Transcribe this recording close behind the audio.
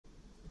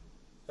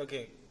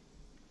Okay.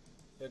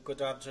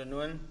 Good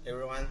afternoon,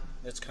 everyone.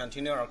 Let's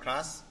continue our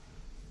class.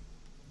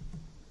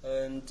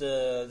 And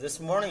this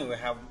morning we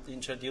have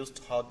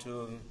introduced how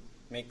to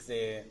make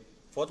the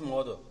fault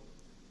model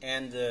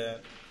and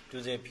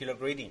do the pillar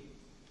grading.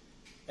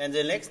 And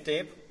the next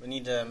step, we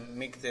need to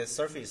make the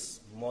surface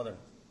model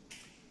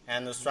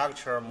and the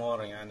structure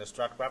modeling and the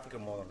stratigraphic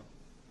modeling.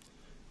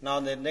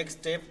 Now the next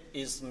step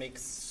is make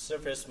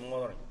surface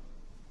modeling.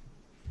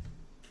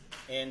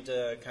 And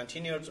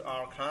continue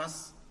our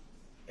class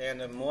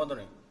and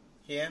modeling.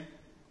 Here,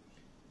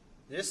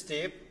 this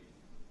step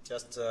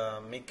just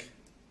make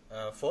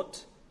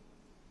fault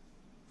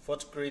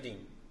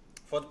grading,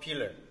 fault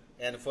pillar,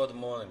 and fault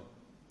modeling.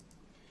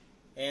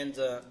 And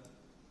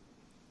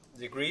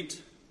the grid,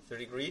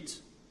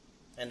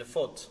 and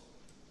fault.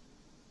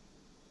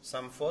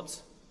 Some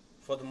fault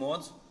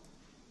mode,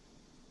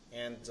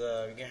 and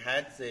we can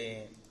hide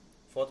the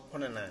fault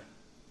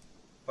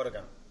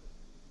polygon.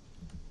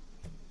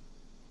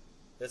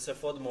 That's a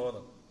fault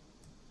model.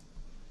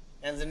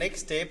 And the next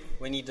step,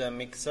 we need to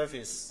make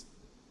surface.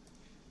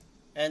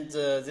 And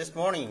this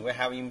morning, we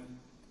have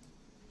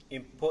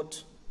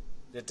input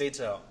the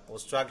data or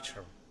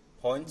structure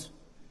point.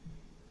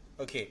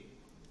 Okay.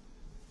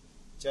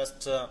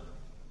 Just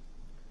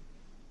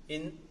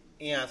in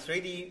a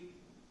 3D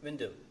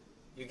window,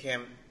 you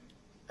can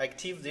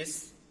active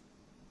this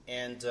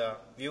and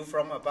view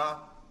from above.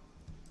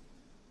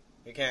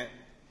 You can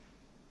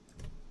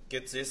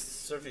get this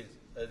surface,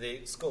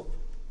 the scope.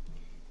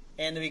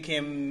 And we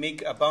can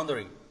make a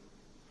boundary.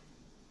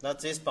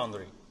 Not this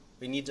boundary.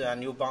 We need a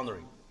new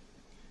boundary.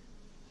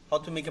 How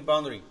to make a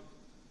boundary?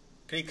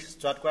 Click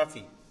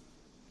stratigraphy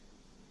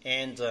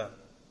and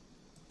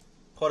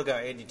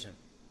polygon editor.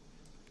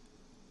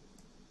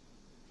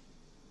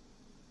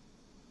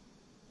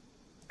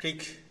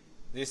 Click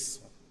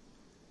this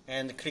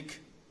and click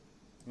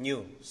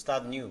new,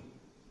 start new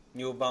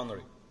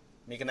boundary.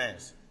 Make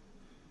nice.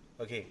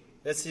 Okay,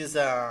 this is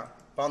a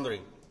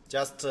boundary.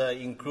 Just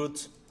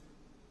include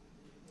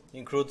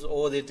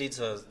all the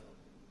data.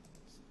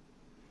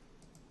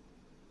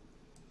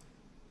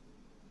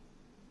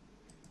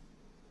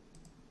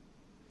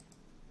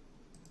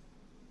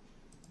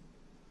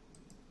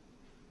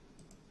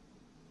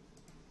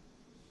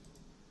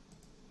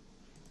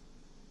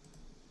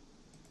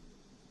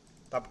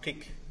 Double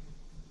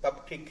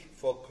click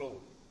for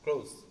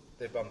close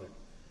the boundary.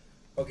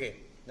 Okay,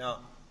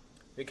 now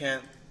we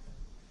can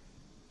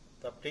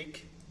double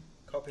click,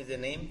 copy the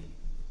name,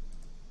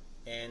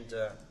 and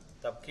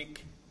double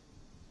click,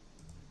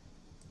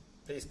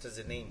 paste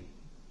the name,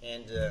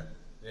 and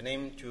the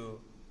name to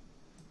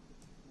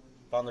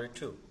boundary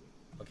 2.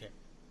 Okay.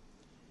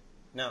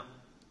 Now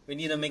we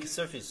need to make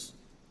surface.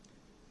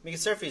 Make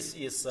surface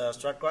is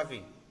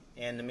stratigraphy,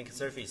 and make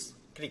surface.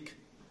 Click.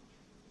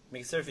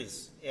 Make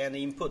surface and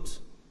input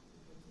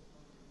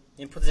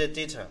the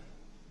data,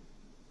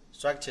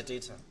 structure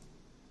data,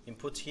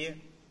 input here,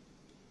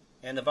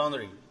 and the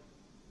boundary.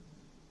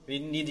 We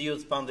need to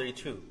use boundary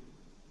 2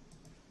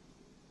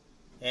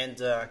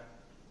 and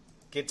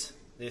get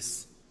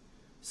this.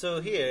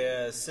 So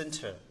here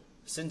center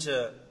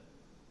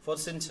for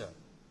center,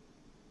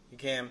 you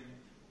can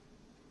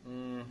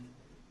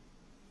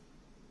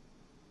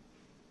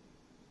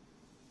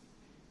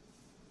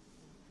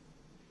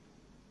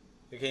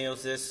you can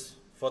use this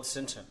for the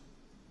center.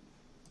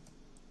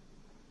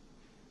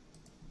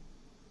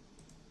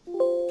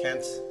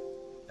 Can't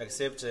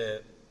accept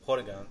a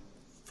polygon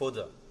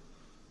folder.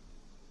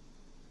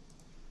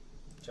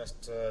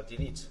 Just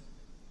delete.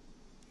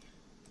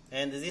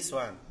 And this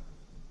one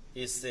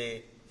is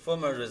the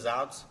former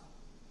result.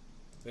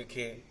 We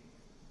can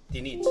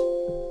delete.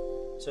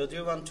 So do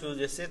you want to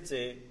reset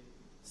the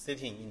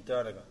setting in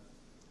dialog?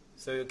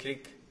 So you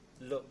click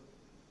low.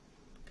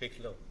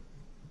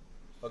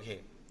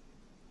 Okay.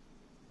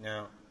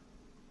 Now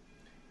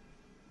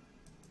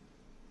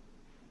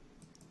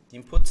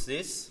input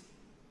this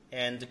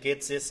and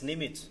get this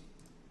limit.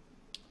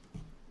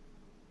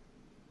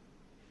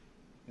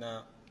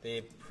 Now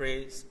the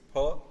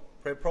pre-proc,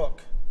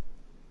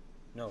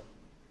 no.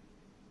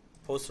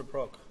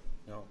 Post-proc,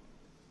 no.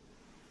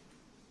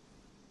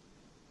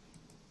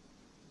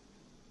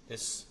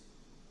 This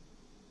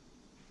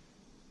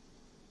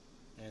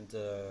and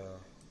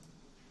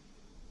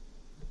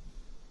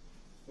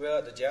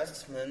where the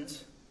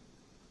adjustment,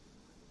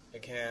 I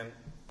can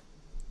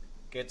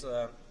get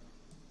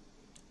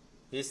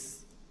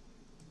this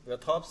wheel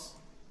tops.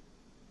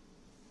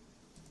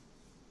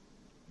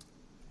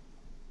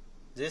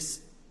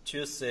 This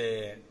choose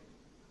a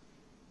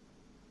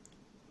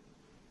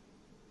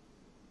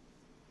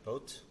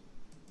boat.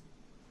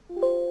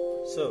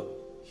 So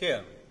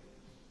here,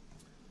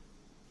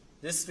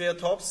 this wheel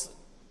tops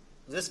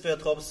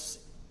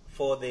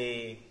for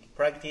the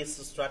practice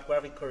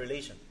stratigraphic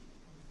correlation.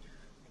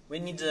 We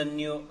need a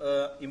new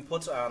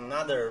input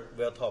another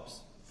wheel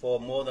tops for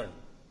modern.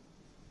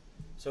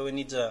 So we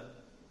need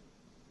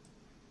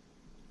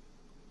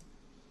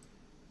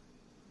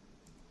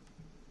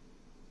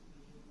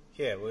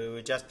here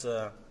we just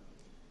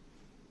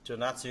do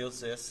not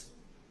use this.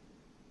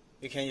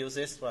 you can use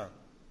this one.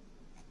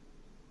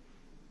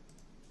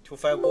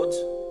 2.5 port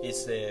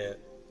is the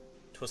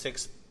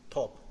 2.6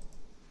 top.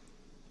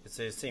 It's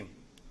the same.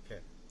 Okay.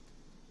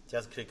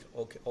 Just click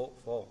OK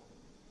for.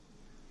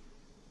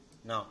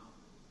 Now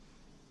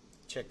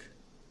check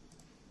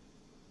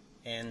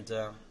and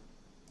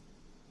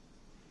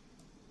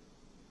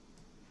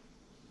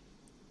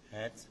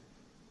had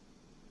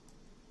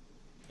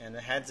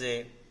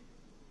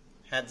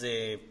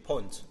the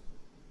point.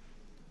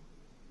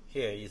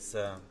 Here is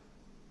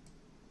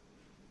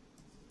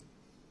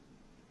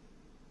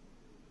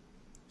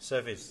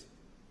surface,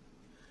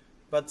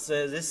 but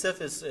this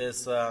surface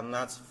is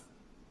not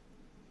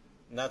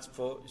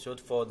for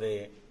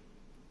the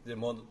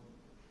model.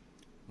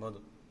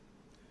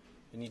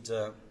 We need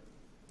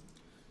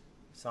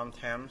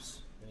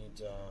sometimes we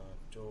need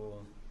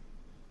do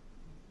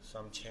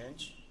some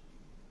change.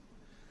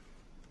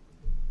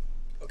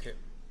 Okay.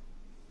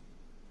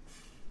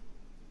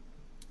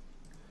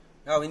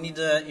 Now we need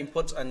to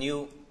import a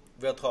new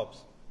wheel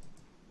tops.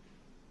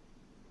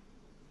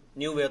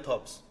 New wheel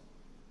tops.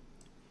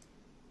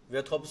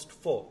 Wheel tops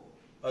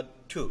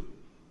 2.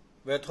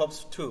 Wheel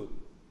tops 2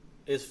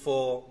 is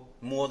for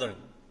modern.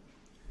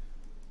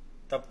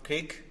 Double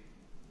click,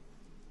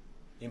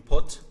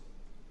 import,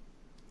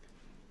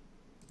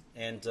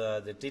 and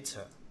the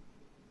data,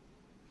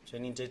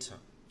 training data,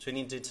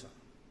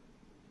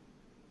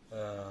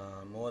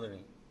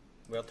 modeling,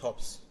 wheel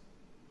tops.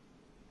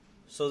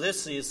 So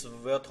this is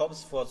wheel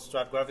tops for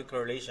stratigraphic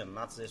correlation,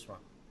 not this one.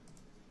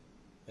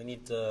 We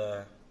need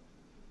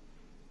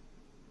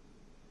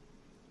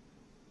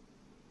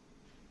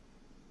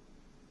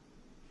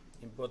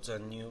import a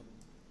new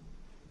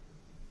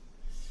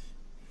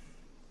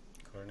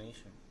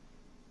correlation.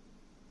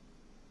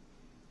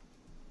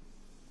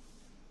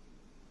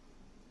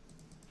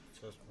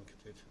 Just make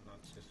it not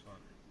this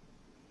one.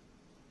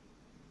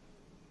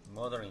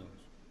 Modeling.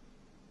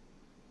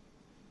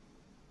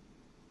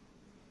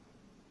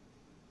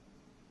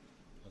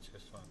 Not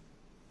this one.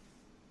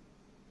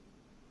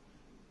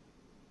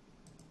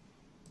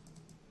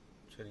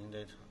 Training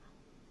data.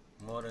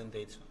 Modeling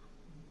data.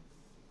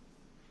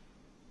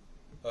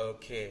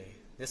 Okay,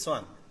 this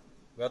one.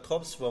 Wheel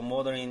tops for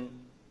modeling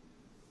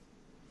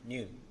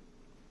new.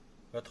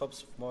 Wheel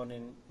tops for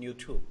modeling new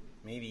 2.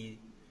 Maybe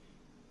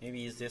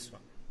it's this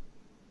one.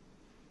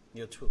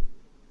 New 2.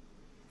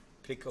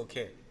 Click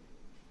OK.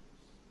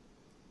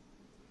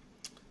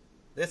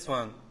 This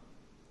one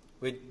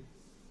we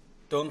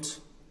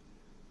don't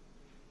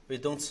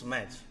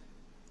match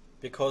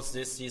because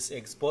this is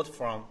export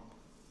from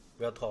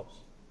wheel tops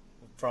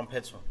from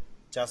Petrel.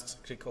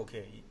 Just click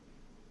OK.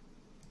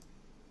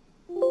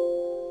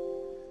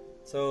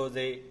 So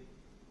the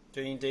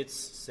training data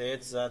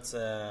says that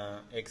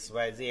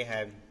XYZ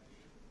have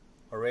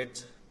already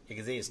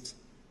exist.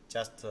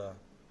 Just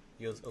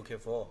use OK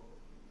for all.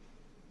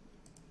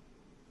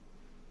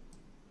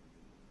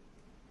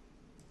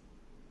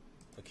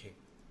 Okay.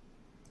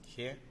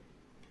 Here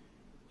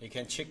you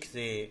can check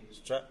the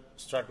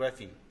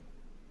stratigraphy.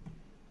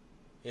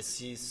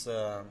 It is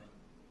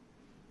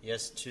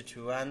yes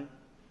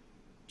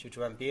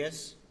 221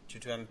 BS,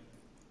 221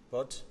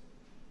 bot,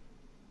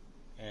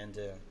 and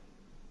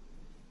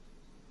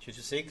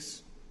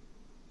 226,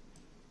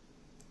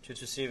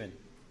 227.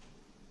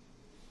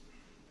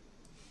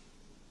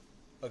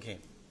 Okay,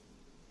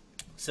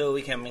 so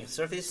we can make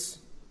surface,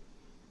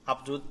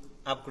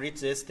 upgrade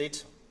this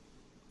data,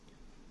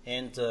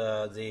 and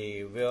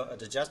the wheel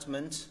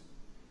adjustment.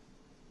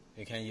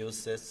 You can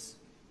use this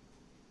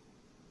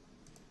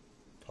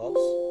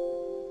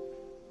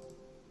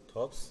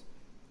tops,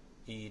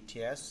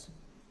 ETS.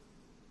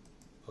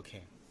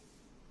 Okay,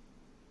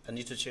 I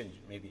need to change,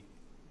 maybe.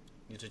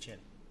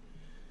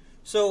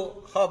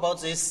 So how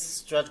about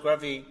this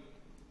stratigraphy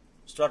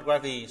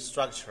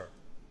structure?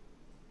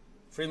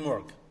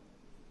 Framework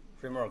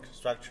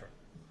structure.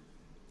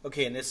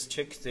 Okay, let's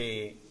check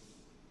the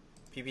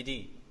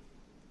PPT.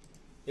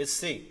 Let's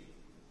see.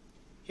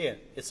 Here,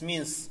 it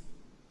means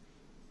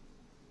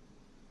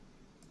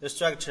the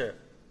structure.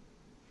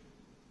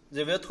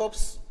 The wheel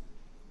tops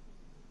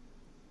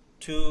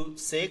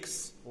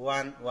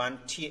 2611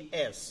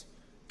 TS.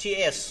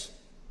 TS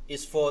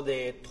is for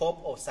the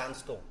top of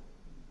sandstone.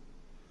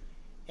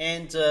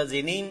 And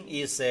the name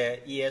is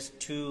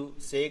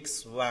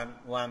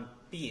ES2611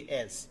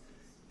 BS.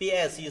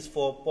 BS is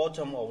for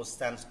bottom of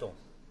sandstone.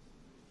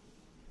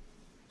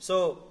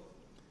 So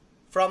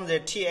from the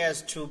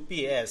TS to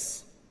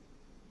BS,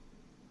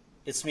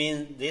 it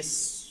means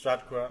this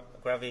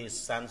stratigraphy is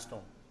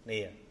sandstone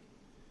layer.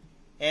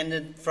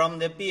 And from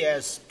the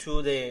BS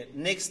to the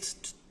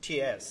next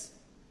TS,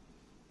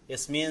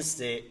 it means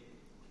the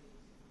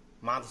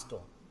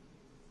mudstone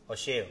or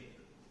shale.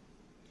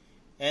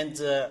 And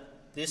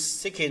this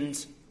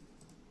second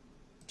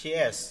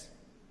TS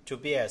to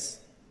BS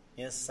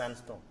is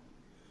sandstone.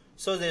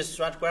 So the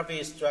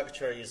stratigraphy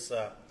structure is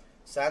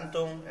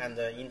sandstone and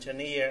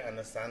interlayer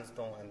and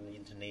sandstone and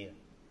interlayer.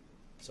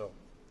 So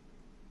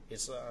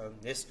it's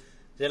this.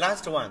 The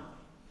last one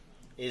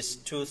is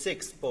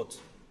 2.6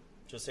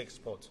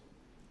 port.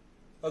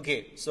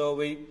 Okay, so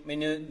we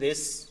know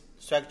this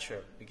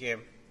structure. Okay,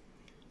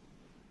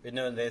 we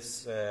know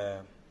this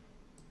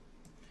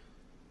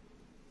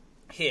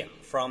here,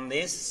 from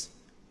this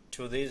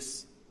to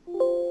this,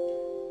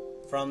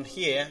 from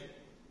here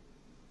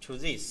to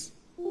this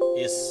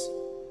is,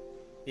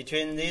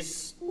 between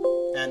this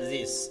and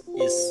this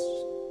is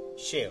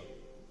shale.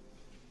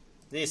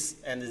 This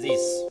and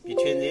this,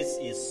 between this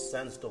is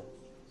sandstone.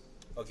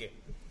 Okay,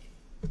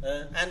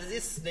 and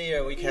this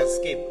layer we can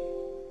skip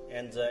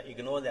and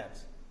ignore that.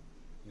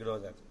 Ignore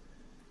that.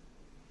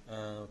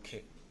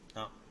 Okay,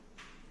 now.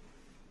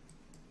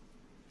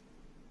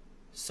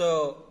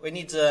 So we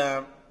need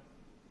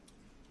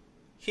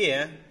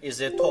here is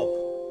the top,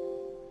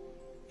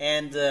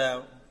 and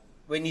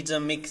we need to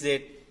make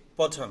the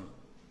bottom,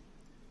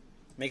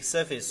 make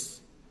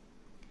surface,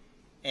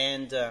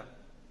 and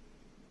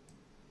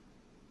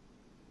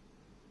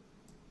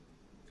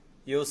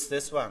use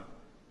this one.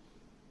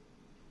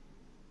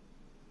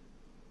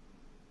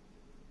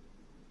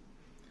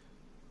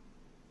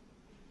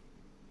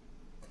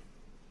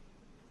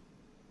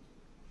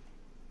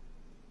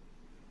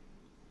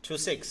 To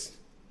 6.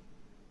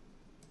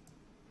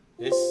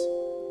 This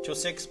to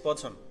 6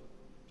 bottom.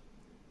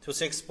 To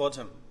 6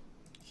 bottom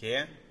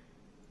here.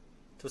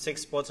 To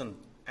 6 bottom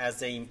as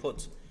the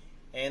input,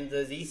 and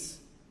these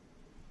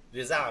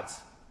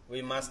results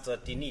we must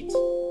delete.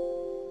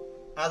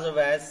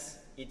 Otherwise,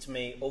 it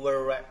may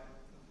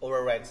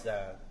overwrite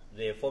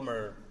the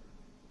former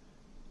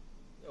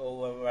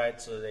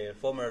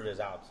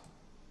result.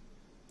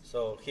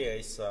 So here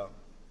is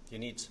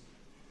delete,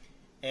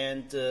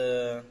 and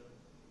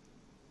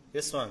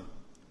this one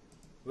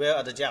will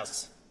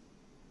adjust.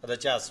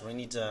 We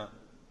need to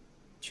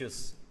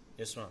choose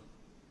this one,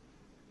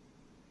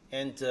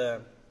 and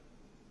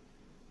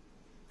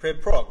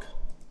pre-proc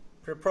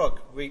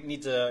we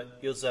need to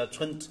use a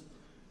trimmed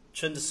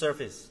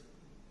surface.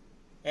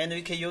 And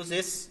we can use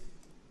this,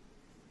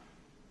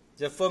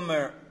 the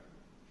former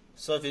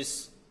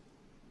surface,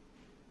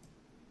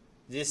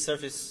 this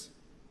surface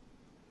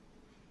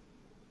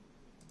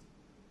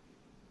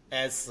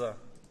as a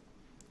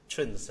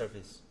trimmed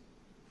surface.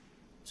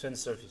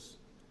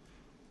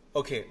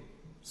 Okay,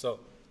 so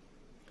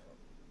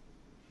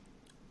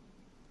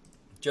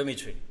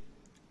geometry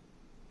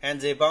and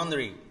the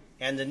boundary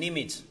and the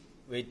limit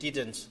we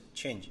didn't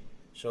change,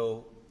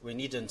 so we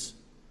needn't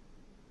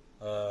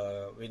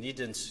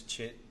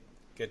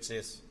get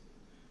this.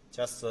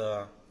 Just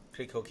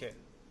click OK.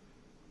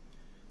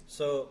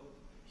 So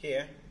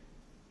here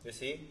you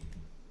see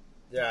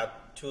there are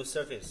two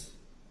surfaces,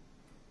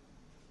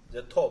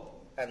 the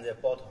top and the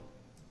bottom,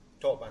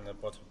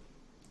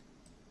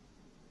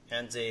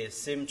 and the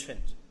same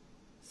trend.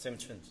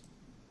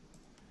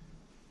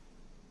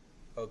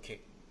 Okay,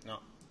 now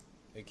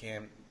we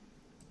can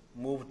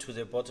move to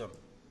the bottom.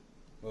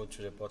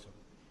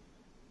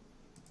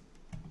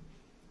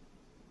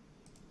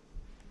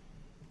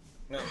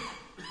 Now,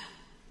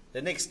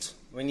 the next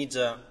we need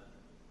to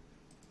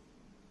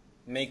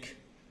make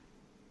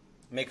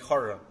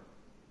horizon.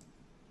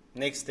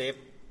 Next step,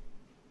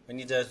 we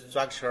need a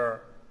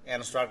structure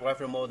and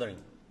stratigraphic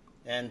modeling,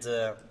 and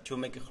to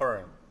make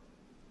horizon.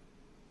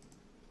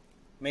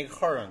 Make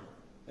horizon,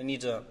 we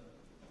need to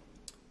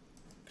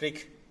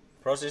click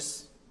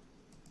process,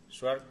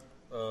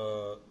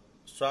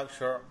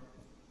 structure,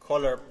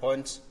 color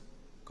point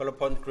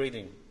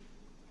grading.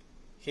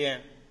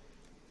 Here,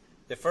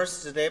 the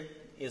first step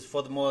is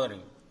for the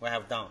modeling we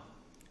have done.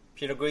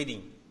 Peer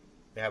grading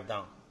we have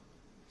done.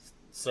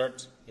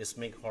 Third is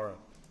make horizon.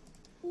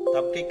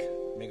 Double click,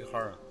 make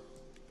horizon,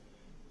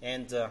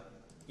 and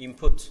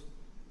input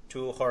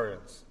two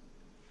horizons.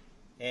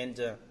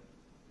 And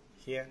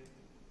here,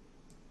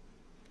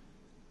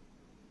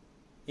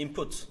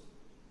 input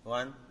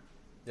one,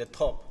 the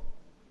top.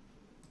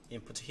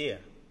 Input here,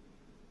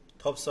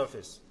 top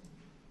surface,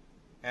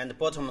 and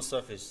bottom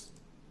surface.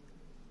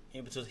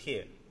 Input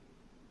here.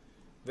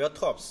 Where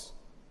tops,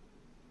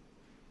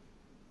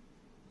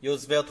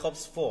 use where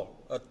tops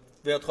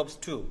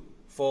 2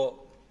 for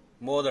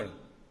modeling.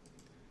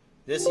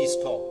 This is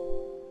top,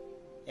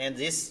 and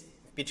this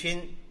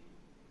between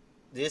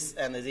this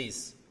and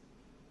this,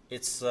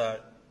 it's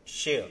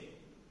shear.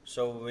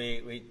 So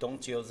we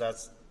don't use that.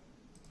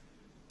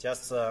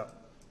 Just the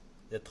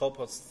top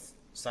of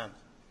sand,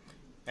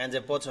 and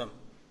the bottom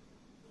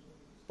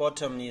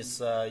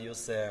is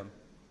use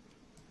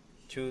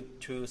 2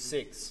 to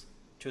 6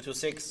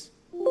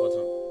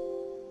 bottom.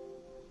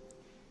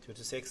 2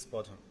 to 6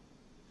 bottom.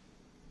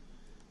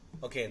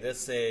 Okay,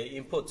 that's the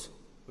input.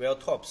 Where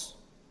tops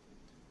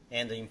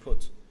and the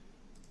input.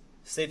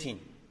 Setting.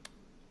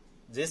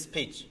 This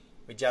page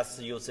we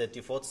just use a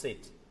default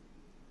set.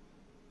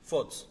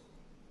 Faults.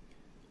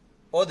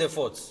 All the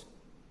faults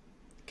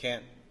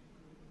can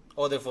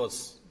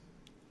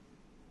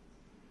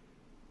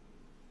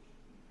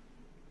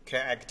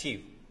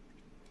active.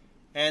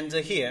 And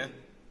here,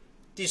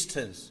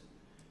 distance.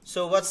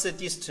 So what's the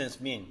distance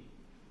mean?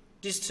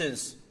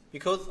 Distance,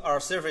 because our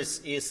surface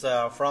is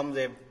from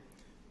the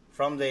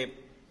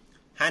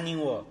hanging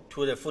wall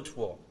to the foot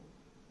wall,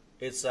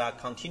 it's a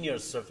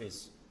continuous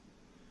surface.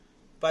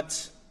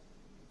 But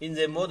in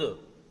the model,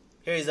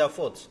 here is a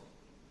fault.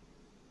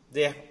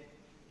 The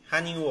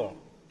hanging wall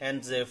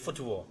and the foot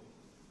wall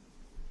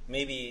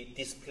maybe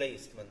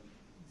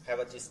have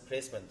a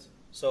displacement.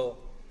 So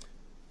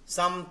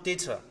some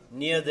data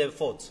near the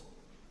fault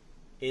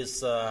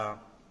is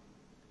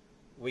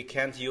we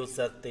can't use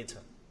that data.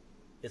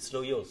 It's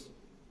no use.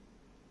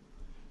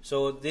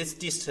 So this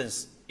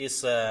distance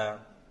is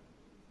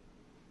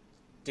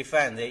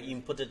define the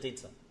input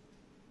data.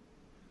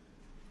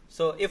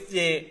 So if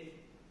the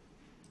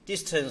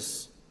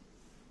distance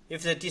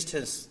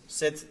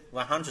set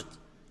 100,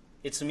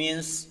 it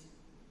means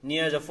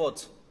near the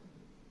fault,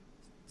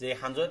 the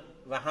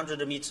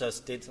 100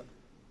 meters data,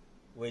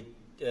 we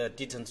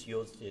didn't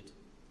use it.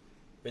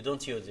 We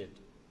don't use it.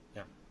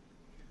 Yeah.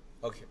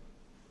 Okay.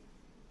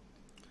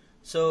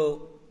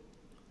 So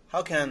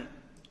how can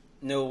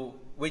know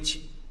which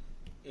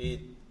is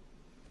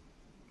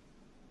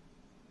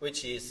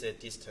the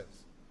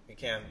distance? We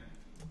can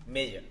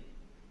measure.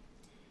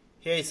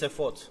 Here is a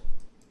fault.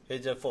 Here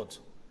is a fault,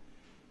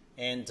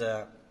 and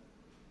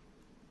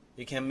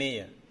you can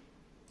measure.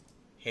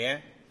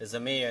 Here is a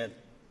measure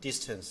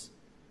distance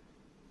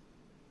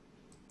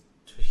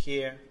to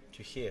here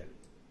to here.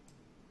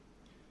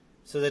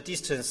 So the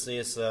distance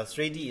is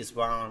 3D is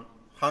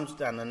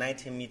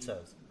 190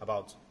 meters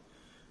about.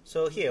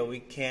 So here we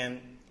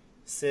can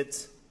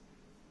set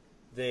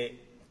the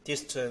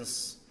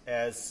distance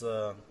as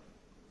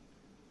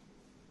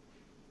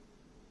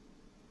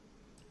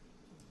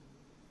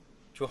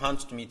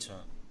 200 meters.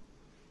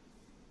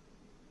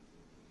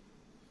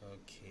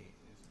 Okay.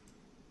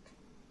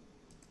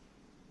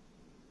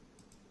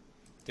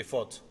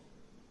 Default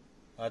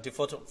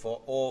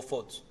for all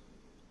faults,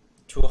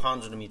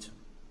 200 meters.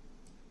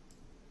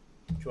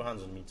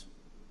 200 meters.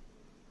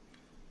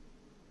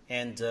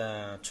 And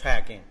try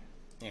again.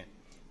 Yeah.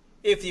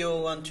 If you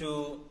want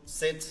to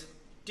set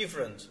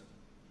different,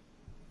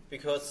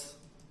 because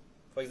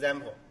for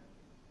example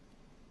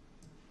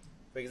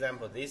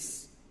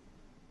this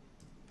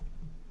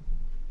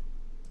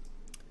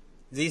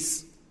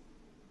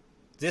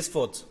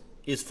fault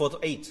is fault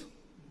 8.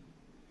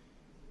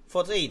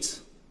 Fault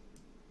 8.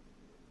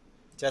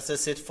 Just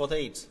set fault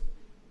 8.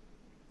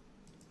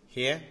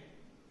 Here.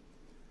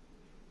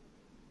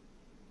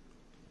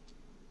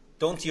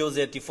 Don't use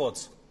the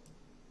default.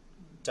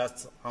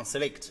 Just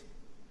unselect.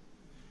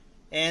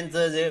 And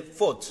the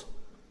fault,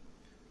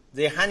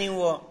 the hanging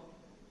wall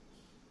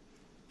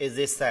is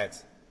this side.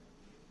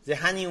 The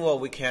hanging wall,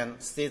 we can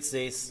set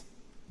this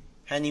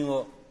hanging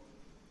wall,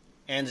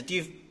 and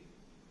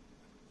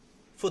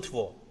foot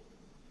wall,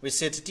 we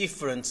set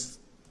different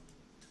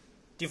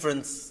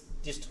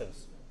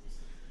distance.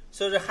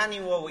 So the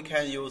hanging wall we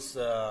can use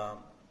 10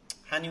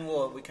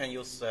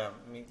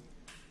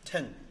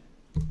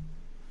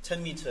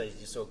 meters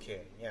is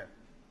okay, yeah.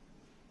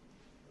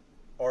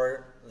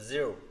 Or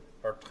 0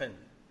 or 10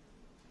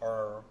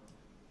 or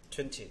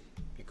 20,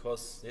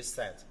 because this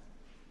side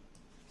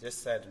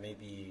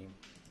maybe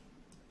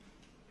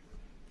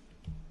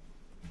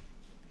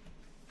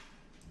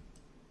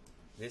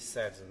this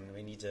side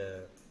we need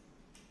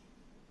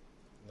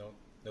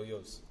no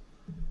use.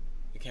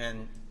 You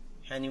can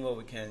hanging wall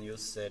we can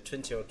use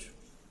 20 or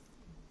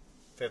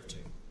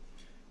 50,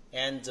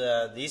 and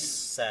this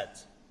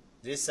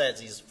side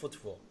is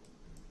foot wall.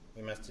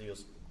 We must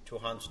use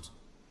 200.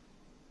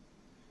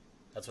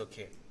 That's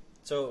okay.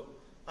 So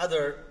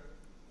other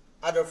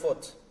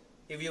fault,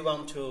 if you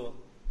want to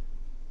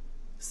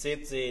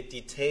set the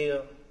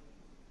detail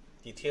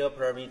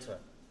parameter,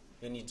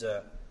 you need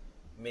a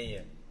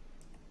measure.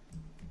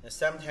 And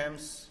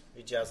sometimes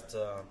we just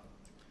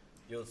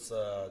use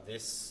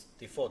this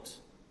default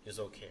is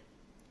okay.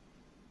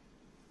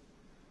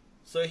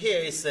 So here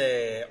is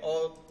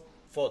all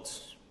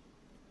faults.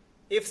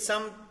 If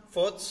some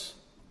faults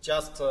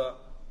just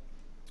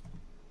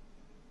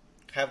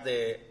have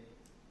the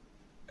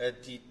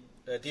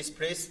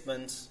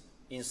displacement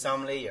in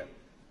some layer,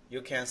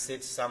 you can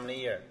set some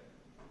layer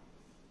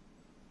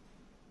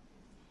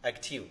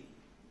active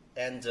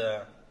and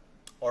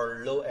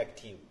or low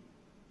active.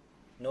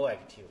 No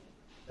active,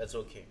 that's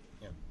okay.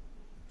 Yeah.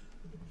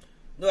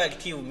 No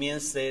active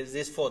means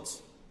this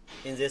fault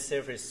in this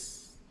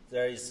surface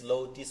there is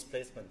low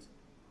displacement.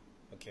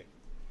 Okay.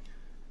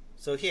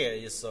 So here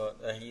is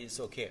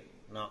okay.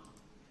 Now,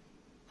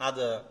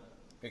 other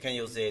we can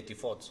use the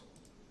default.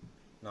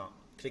 Now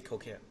click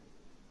OK.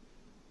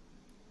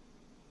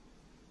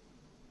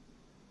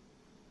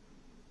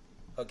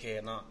 Okay.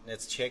 Now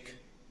let's check.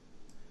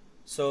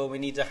 So we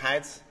need to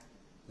hide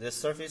the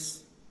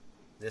surface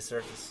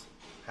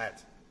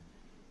height,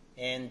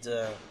 and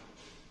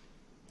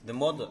the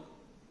model.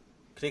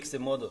 Click the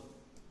model.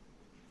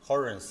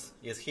 Horns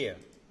is here,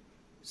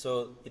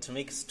 so it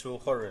makes two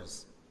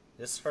horns.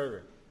 This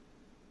horn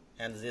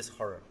and this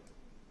horn.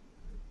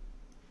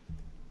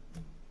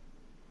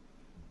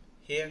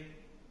 Here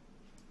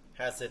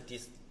has a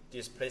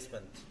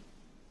displacement.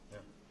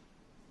 Yeah.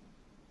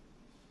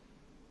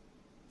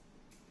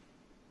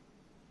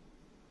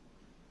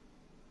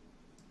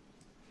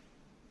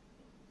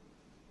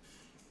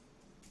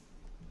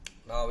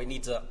 Now we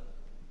need to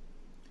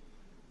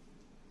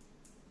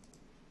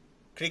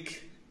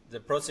click the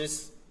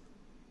process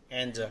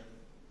and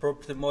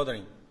property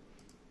modeling,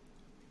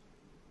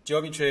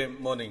 geometrical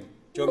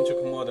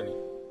modeling,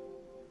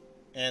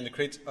 and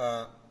create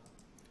a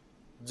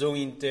zone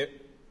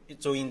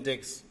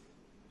index.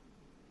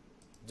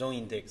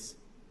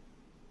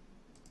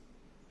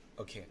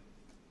 Okay.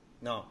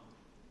 Now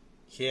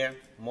here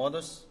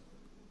models,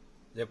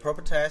 the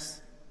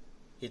properties,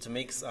 it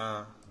makes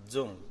a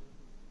zone.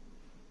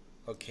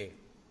 Okay.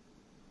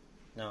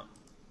 Now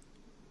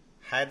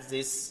hide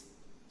this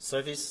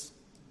surface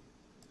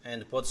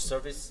and both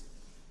surface.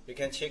 You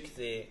can check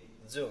the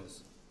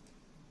zones.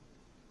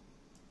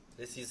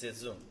 This is a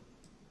zone.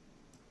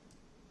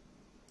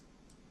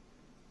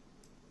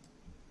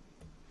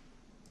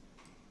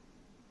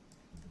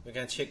 We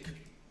can check.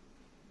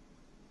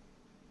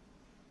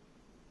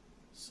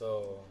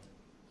 So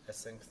I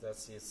think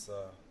that is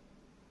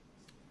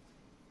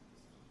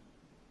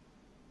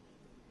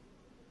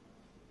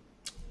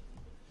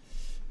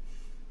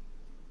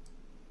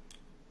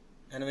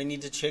and we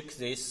need to check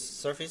this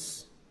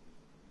surface.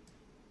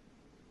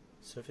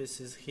 Surface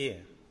is here.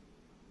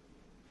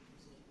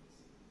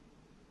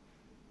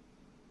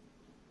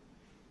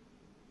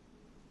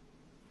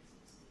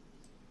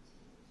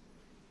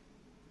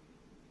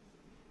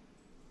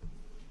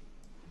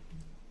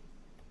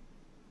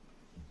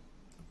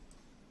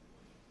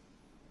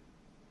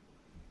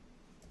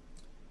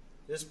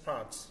 This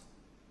part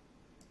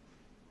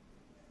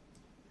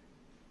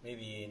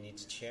maybe you need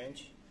to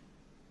change.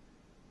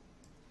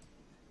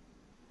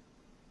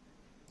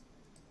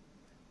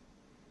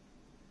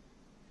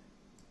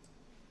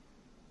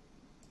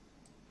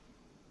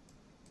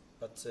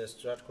 But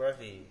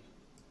stratigraphy,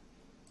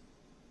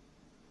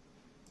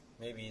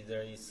 maybe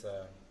there is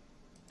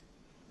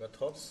the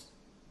tops.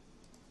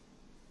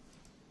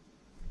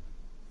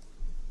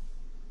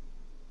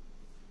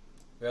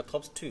 We are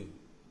tops too.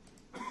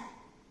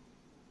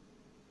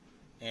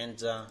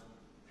 And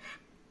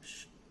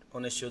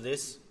only show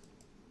this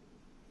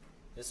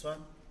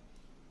one,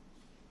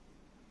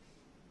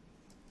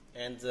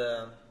 and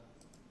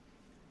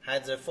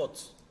hide the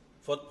fourth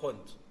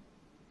point.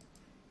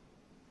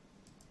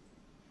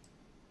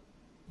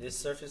 This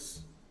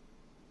surface.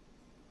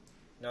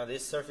 Now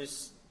this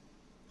surface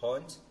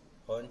point.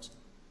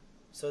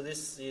 So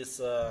this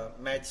is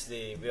match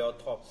the real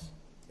tops.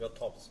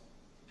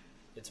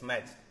 It's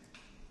matched.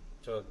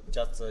 So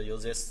just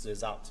use this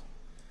result.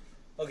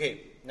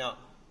 Okay, now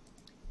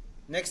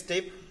next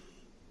step,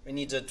 we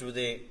need to do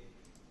the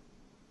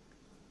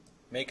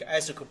make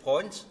axial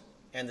point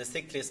and the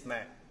cyclist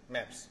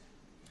maps.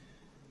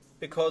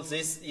 Because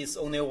this is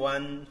only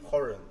one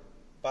horizon,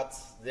 but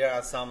there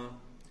are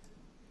some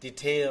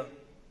detail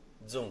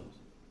zones.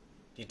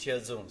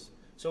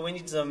 So we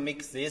need to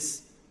make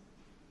this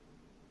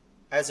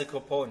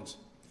axial point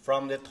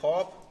from the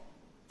top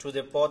to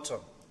the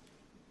bottom,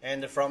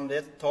 and from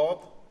the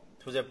top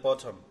to the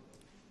bottom,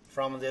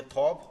 from the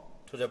top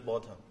to the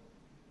bottom,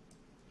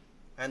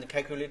 and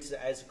calculate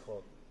the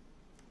axial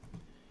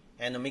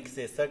and make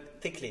the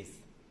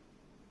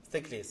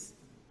thickness.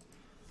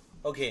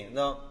 Okay,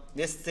 now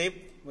this step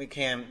we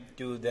can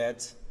do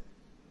that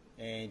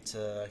and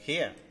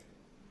here,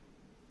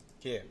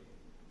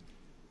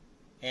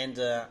 and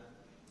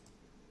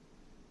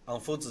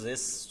unfold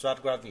this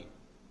stratigraphy.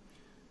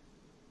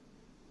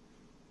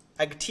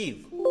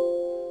 Active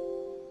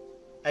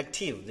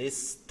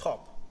this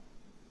top,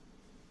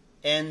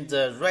 and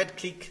right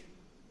click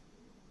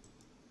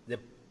the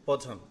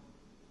bottom,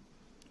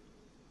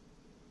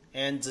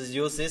 and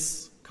use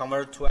this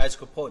convert to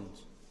axial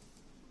point.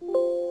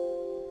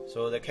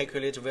 So the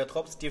calculate real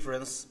tops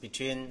difference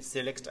between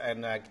select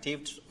and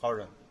active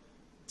horizon.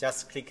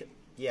 Just click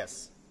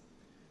yes.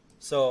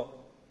 So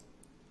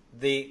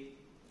the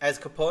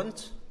axial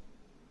point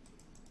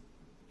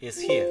is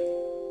here.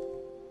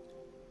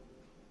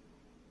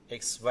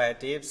 XY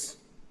dips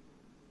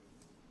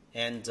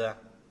and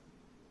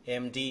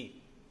MD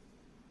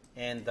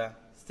and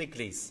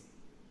thickness,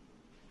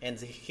 and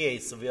here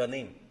is real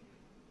name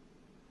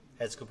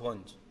axial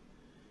point.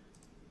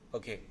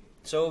 Okay,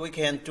 so we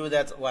can do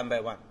that one by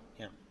one.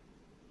 Yeah.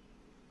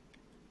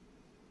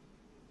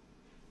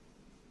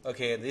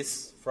 Okay,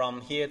 this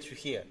from here to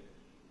here,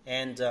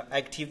 and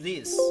active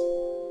this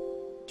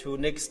to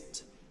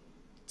next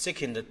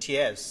second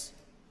TS.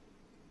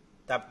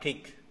 Double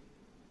click.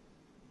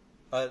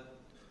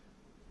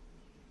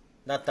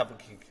 Not double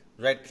click,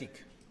 right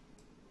click.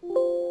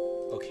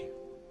 Okay.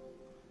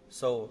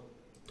 So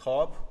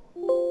top,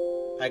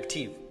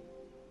 active,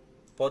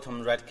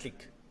 bottom right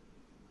click.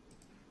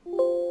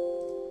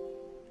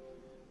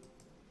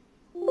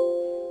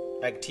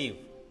 Active.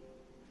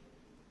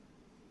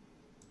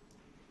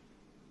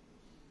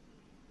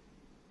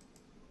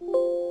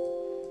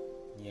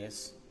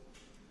 Yes.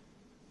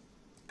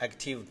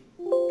 Active.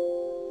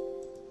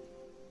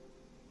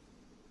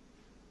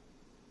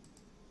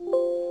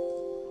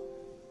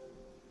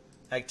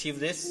 Active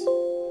this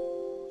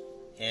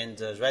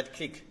and right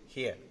click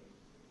here.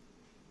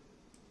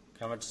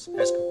 Convert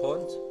axial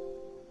point.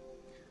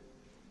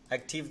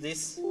 active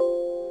this,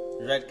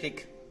 right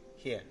click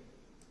here.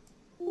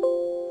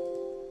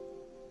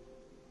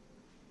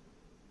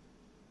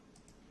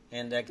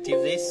 And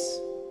active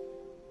this,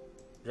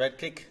 right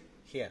click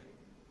here.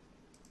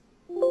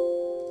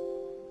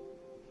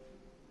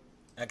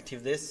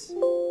 Active this,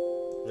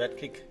 right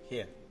click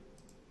here.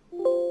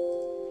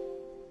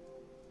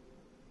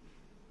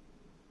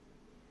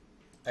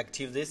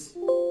 Active this,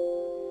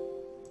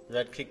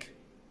 right click.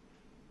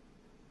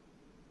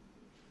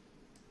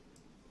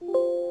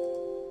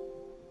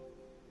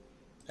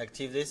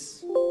 Active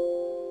this,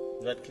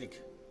 right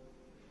click.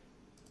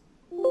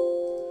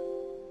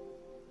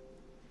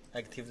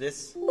 Active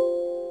this,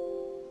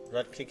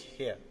 right click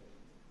here.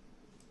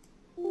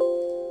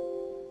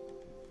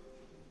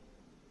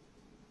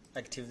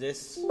 Active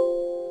this,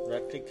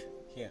 right click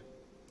here.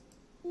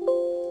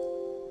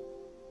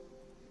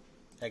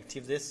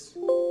 Active this,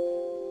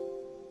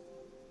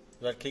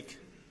 right click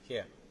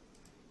here.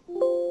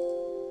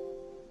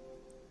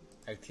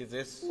 Active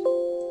this,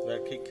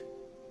 right click.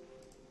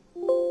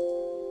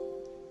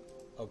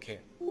 Okay.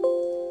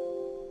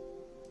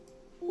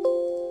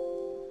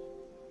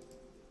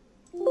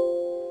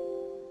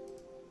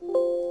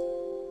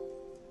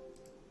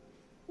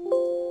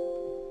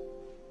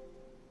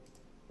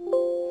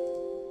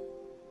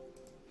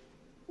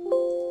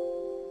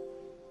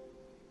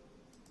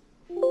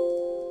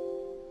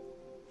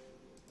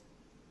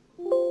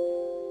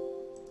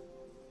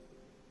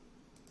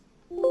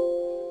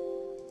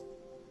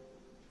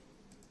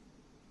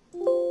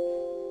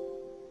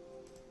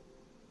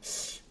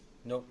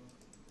 No.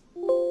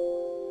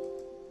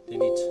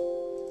 Delete.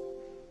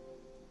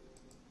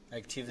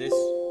 Active this.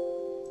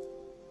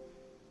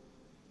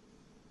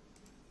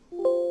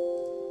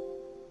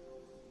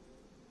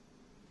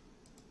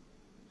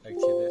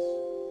 Active this.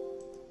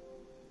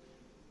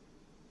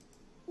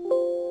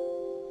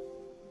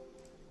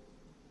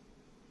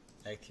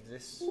 Active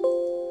this.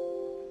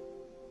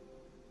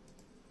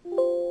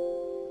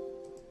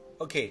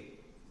 Okay.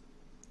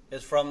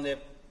 It's from the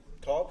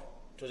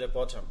top to the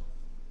bottom.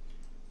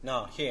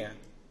 Now here,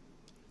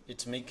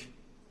 it make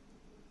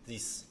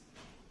this,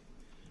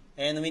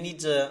 and we need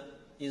to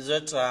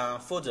insert a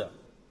folder.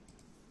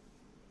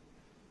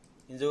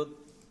 Insert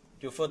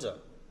your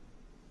folder,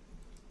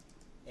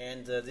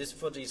 and this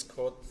folder is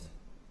called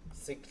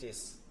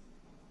cyclist.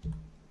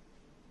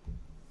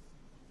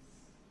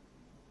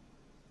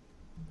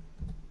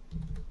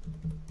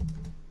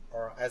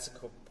 Or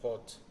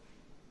escapade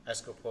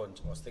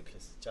or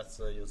cyclist. Just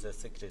use a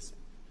cyclist,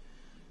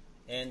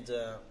 and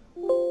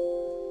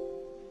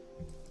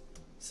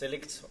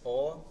select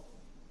all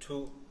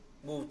to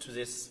move to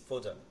this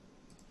folder.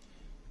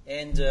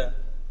 And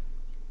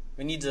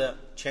we need to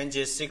change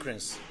the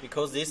sequence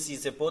because this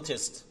is a bottom.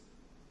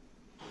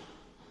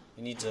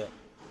 We need to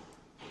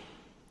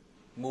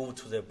move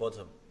to the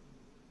bottom.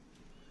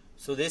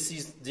 So this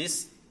is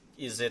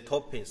the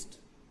toppest,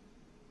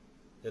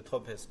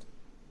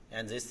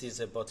 and this is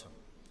the bottom.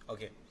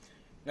 Okay.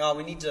 Now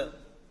we need to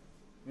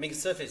make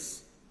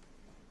surface.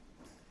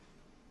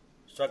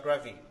 Start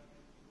graphic.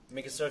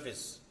 Make a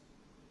surface.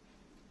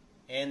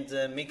 And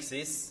mix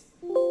this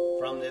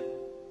from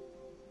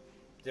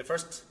the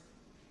first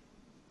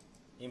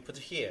input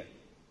here,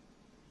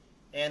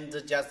 and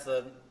just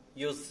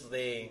use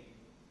the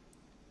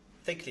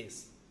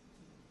thickness.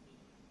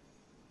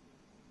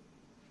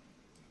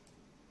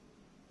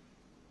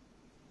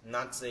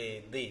 Not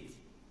the lid.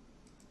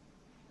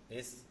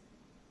 This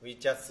we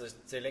just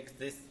select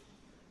this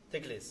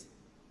thickness,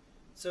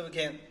 so we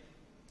can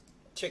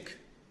check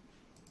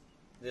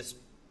this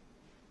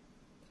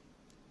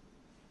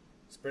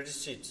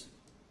spreadsheet.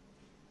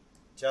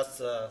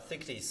 Just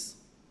thickness.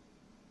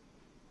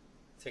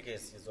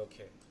 Thickness is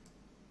okay.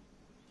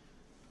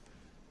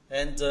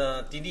 And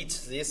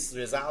delete this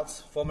result,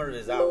 former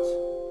result.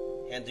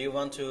 And do you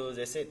want to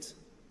reset?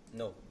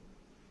 No.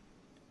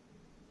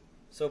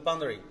 So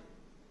boundary,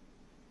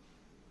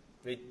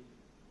 we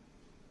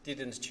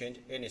didn't change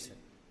anything.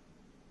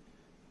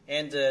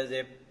 And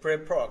the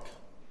pre-proc,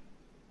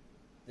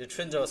 the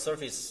trend of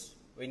surface,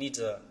 we need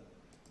to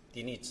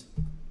delete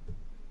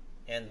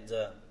and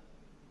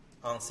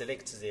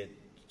unselect the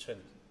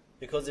trend,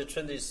 because the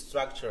trend is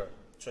structure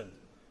trend.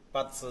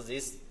 But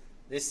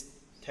this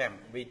time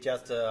we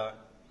just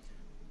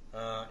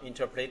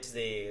interpret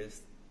the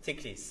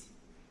thickness.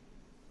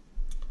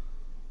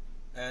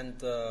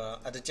 And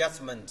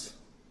adjustments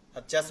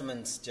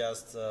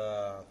just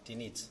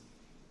delete.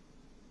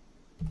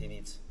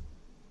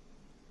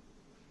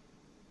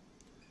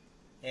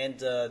 And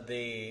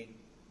the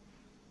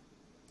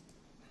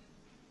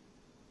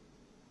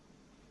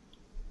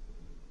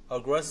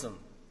algorithm,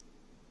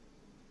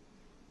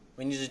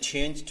 we need to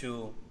change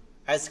to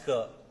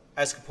ASCII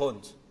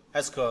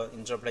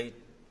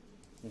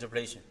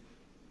interpolation.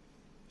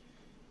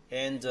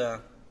 And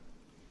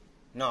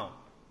now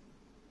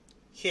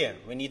here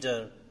we need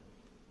to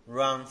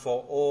run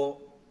for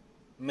all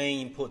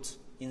main inputs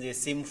in the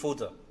same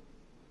folder.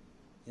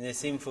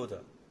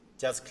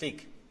 Just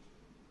click,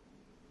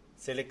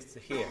 select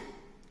here.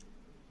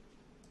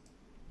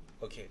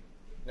 Okay,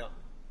 now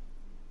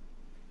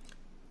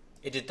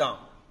it is done.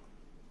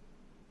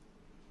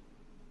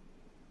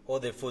 All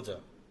the footer.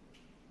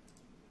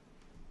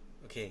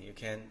 Okay, you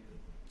can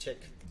check.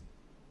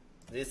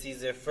 This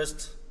is the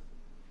first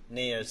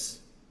layer's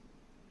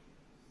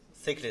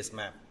thickness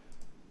map.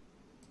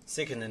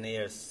 Second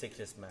layer's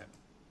thickness map.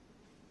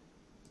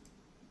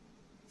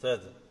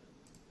 Third.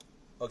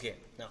 Okay,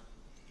 now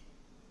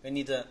we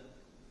need to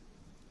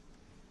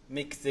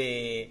make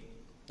the.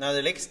 Now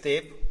the next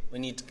step we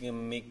need to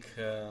make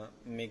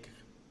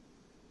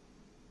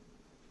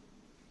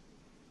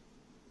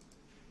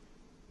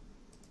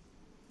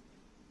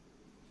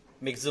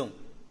zone.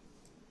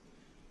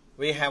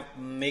 We have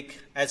make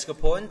ASCII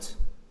point,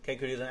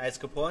 calculate an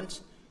ASCII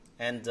point,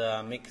 and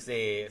make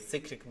the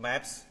cyclic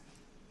maps.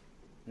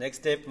 Next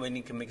step we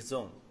need to make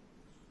zone.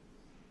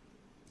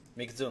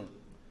 Make zone.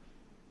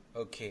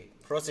 Okay,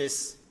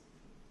 process.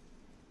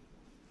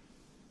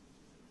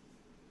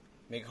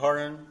 Make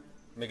horizon,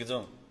 make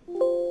zone.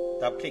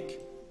 Double click.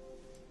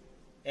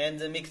 And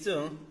make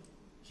zone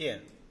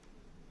here.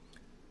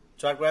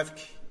 Drag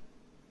graphic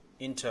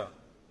enter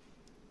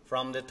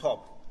from the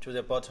top to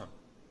the bottom.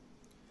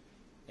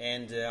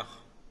 And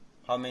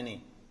how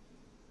many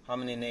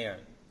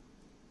layers?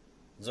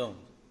 Zone.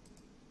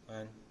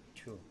 1,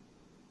 2.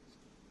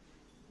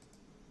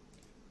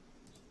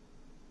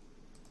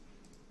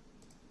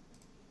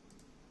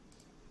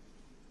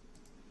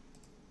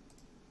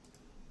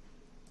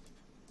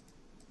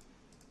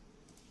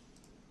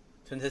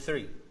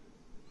 $23.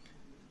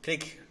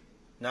 Click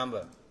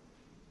number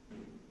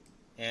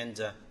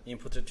and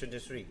input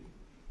 23.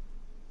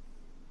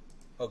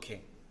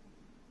 Okay.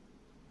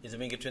 It's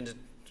make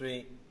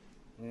 23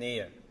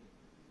 layer.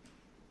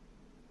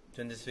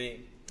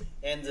 23.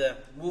 And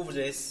move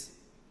this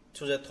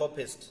to the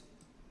topest.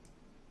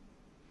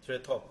 To the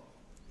top.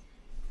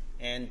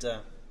 And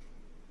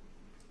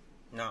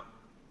now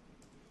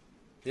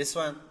this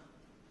one,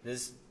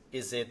 this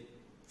is the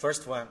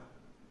first one.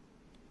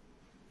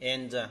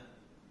 And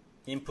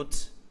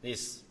input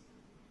this,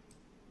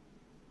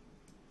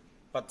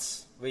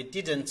 but we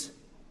needn't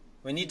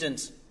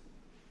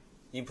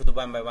input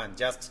one by one.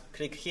 Just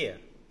click here,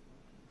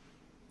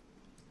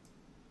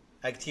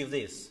 active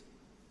this,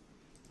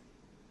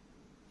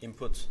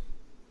 input.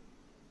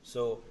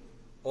 So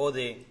all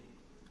the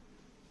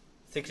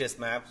thickness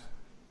maps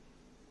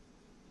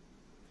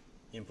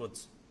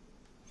input,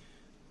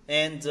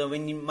 and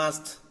we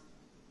must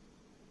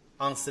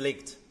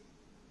unselect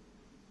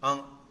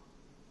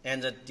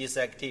and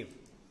disactive,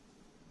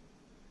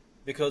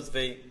 because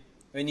we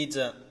need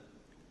to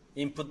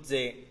input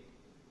the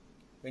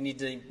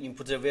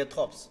real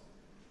tops.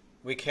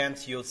 We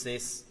can't use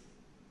this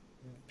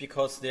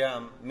because there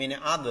are many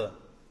other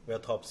real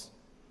tops.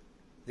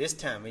 This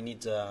time we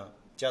need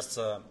just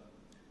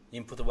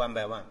input one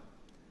by one.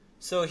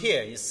 So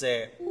here is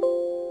a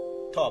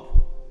top.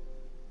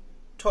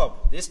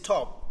 This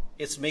top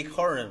is make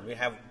horizon. We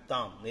have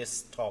done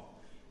this top,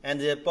 and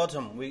the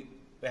bottom we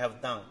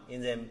have done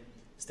in the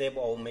step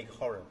of make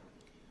horizon.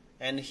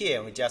 And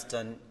here we just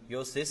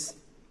use this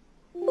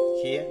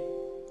here,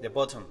 the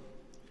bottom.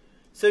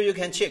 So you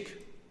can check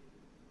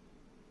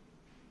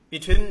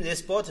between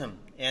this bottom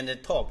and the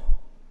top,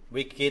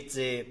 we get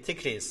the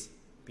thickness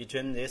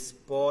between this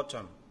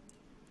bottom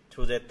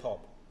to the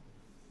top.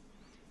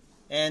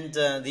 And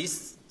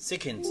this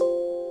second,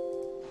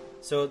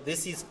 so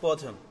this is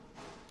bottom,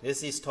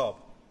 this is top.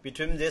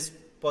 Between this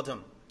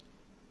bottom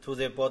to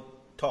the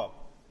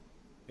top,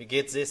 we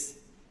get this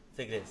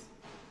thickness.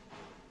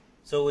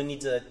 So we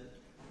need to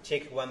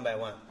check one by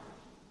one.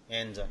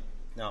 And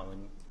now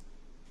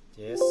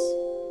this,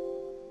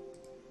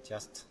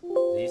 just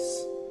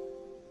this,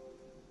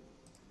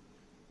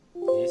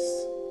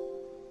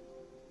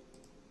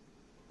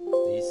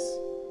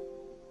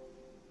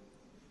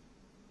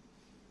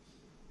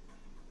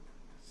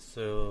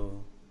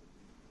 so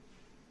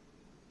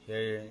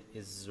here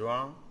is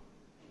wrong.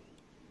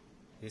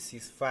 This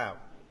is 5.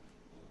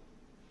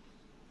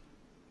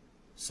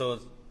 So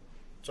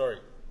sorry.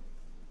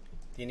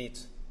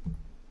 Delete.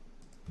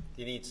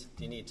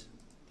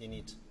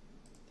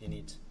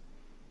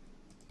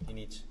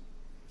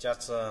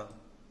 Just I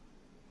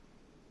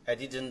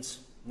didn't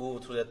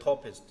move to the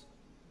topest,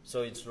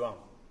 so it's wrong.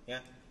 Yeah.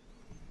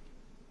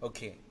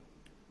 Okay.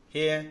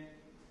 Here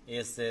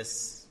is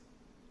this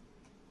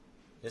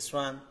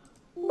one.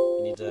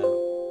 We need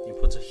to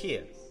input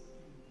here.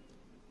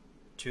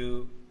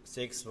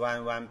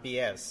 2611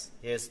 BS.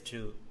 Here's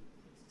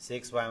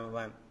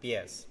 2611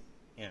 BS.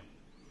 Yeah.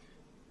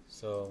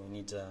 So we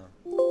need to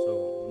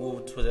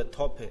move to the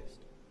topest.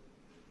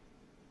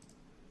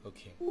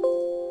 Okay.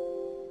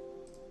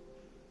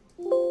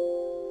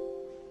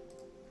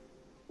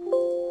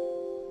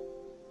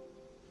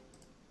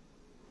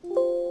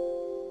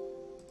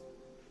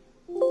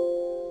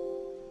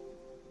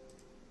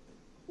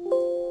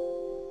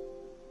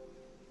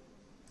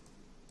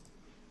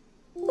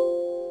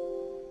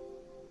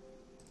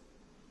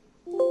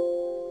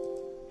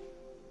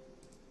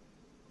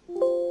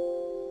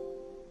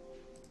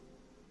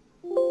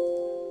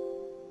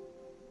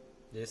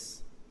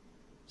 This.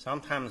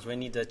 Sometimes we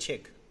need to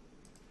check.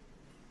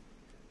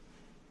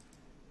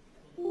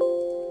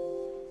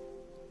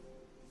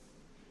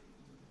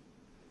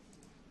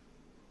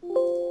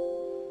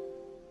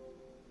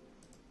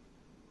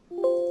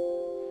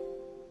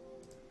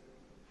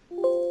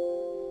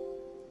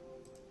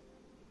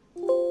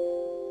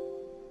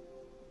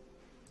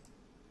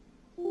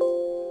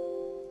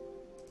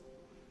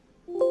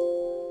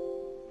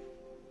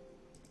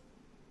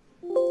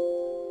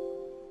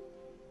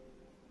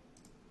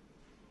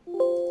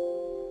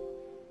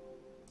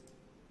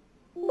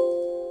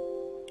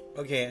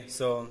 Okay,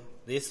 so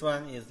this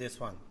one is this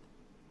one.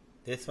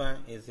 This one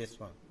is this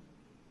one.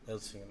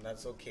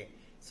 That's okay.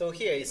 So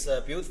here is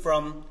built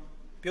from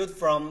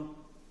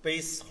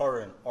base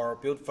horn or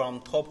built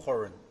from top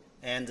horn,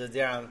 and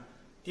there are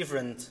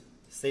different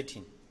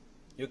setting.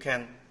 You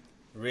can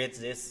read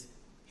this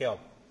here.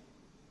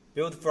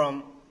 Built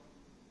from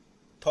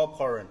top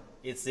horn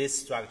is this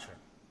structure.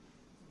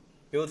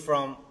 Built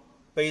from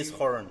base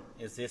horn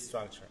is this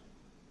structure.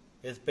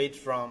 It's built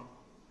from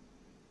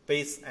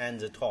base and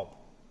the top.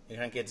 You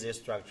can get this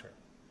structure.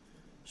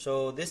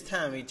 So this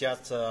time we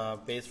just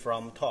base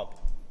from top.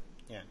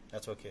 Yeah,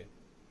 that's okay.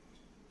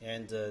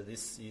 And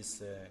this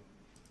is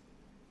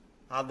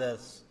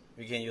others.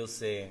 We can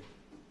use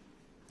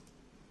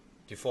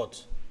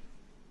default.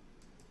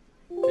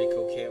 Click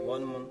OK.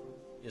 Volume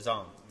is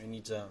on. We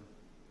need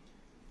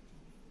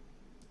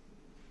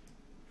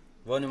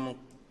volume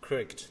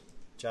correct.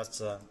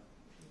 Just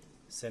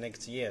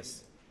select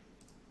yes.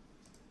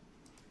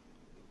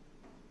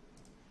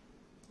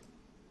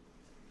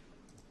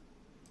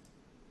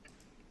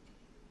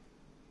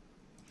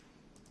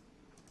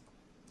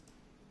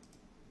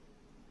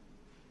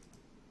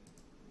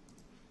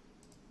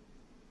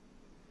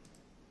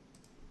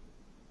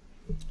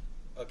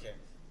 Okay.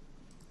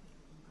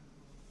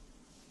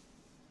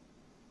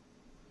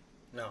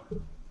 Now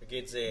we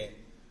get the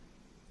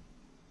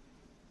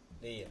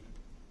layer.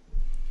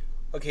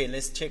 Okay,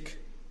 let's check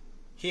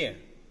here.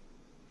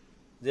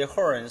 The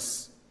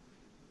horns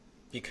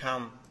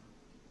become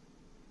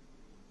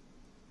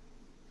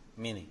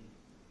many.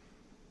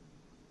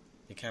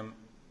 Become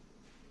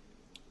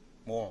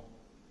more.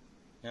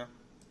 Yeah.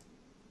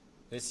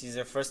 This is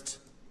the first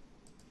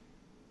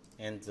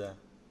and the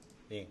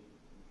thing.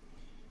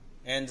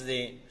 And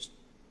the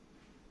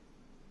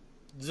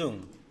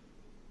zones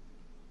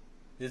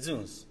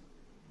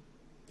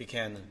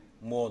became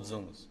more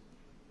zones,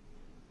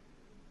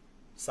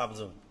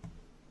 subzone.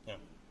 Yeah.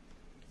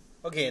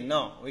 Okay,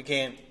 now we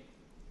can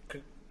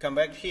come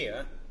back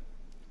here.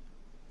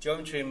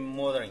 Geometry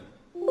modeling.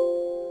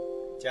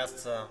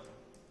 Just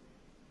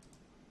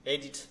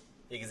edit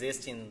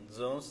existing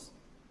zones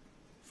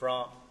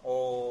from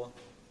all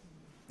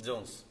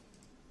zones.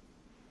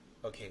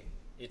 Okay,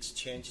 it's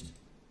changed.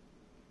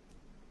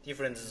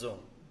 Different zone,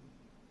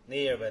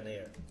 layer by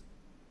layer,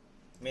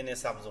 many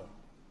subzone.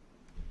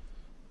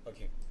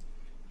 Okay,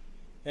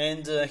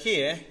 and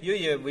here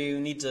usually we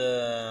need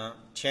to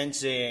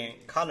change the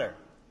color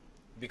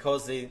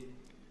because the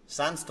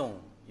sandstone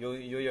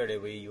usually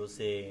we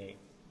use a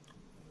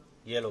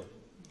yellow,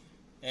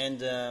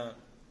 and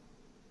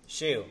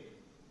shale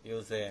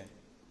use a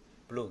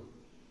blue.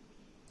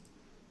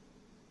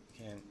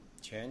 Can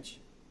change.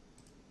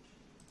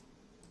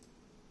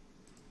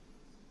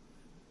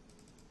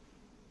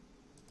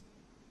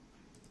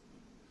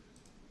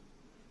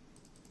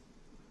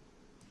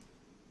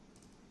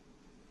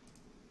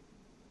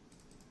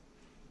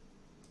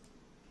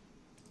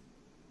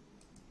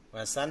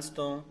 One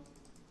sandstone,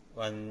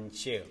 one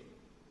shale.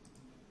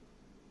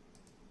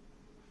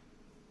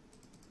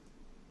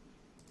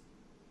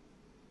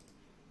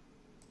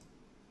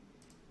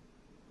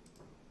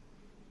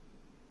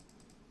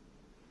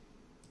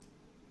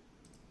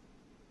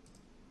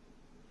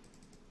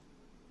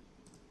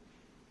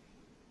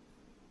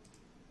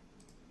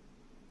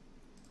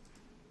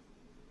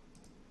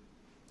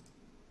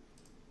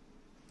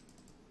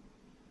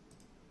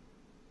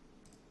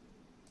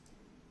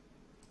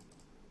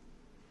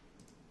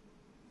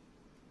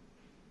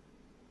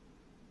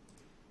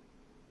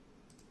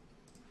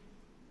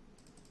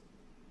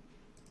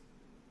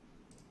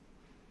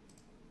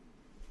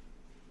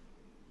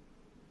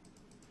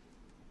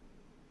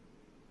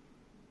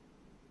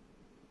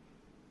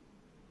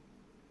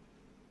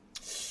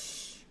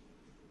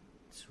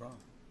 Wrong.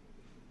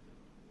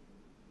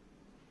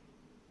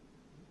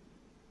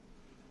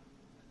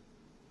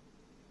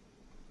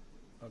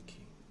 Okay.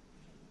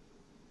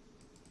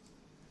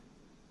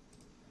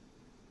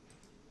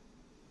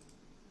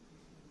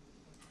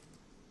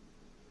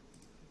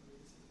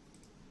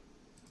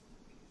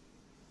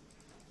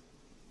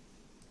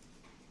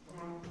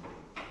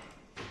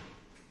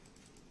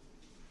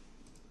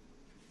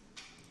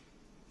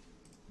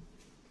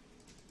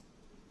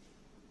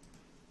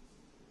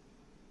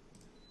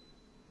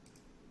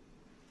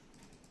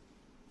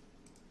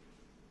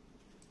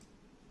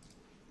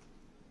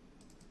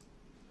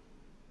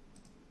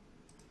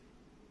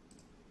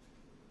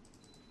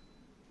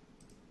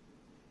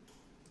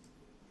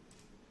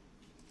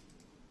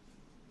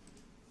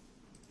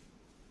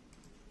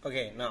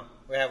 Okay, now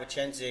we have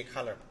changed the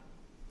color.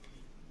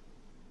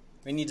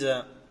 We need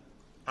to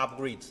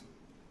upgrade.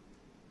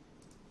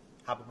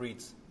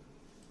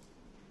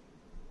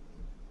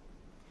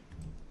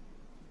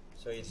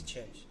 So it's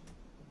changed.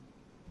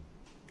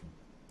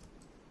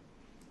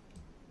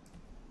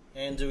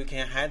 And we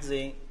can hide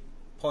the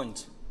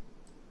point.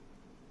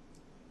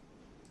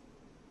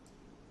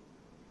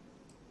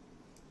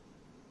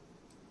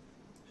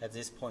 At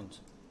this point.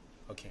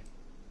 Okay.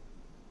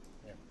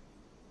 Yeah.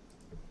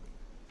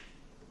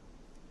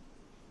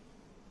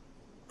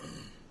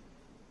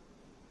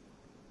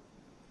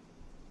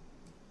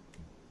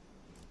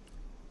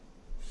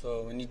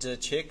 So we need to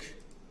check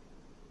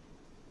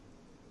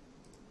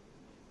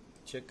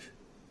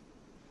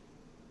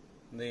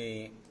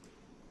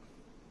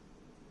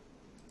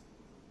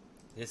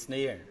this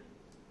layer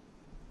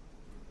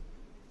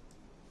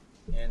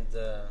and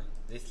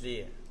this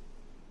layer,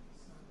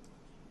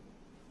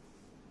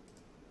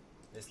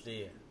 this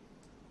layer,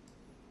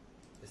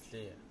 this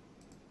layer,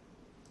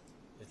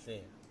 this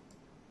layer,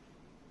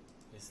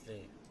 this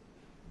layer.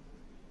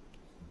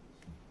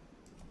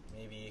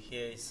 Maybe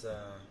here is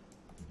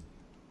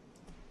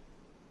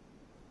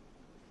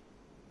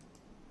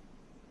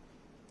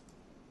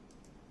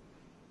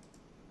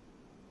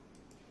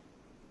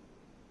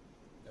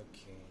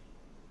okay.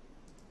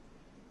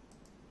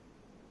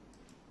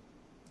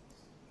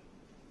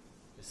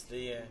 This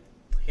layer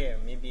here,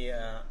 maybe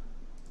a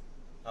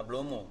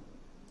abnormal.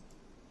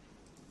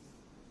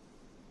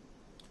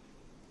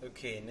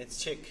 Okay,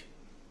 let's check.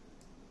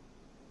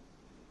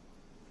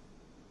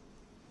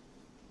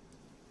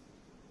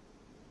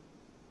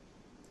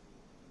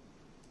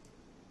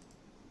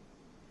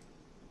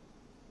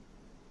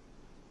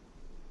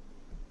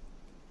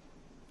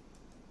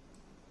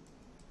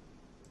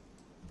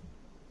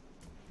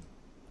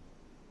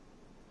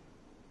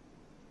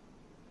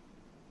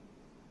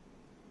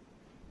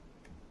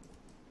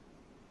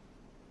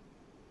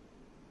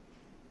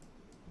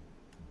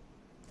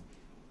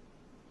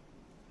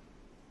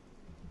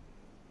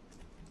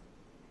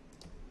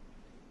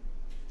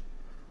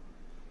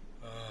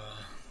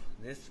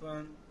 This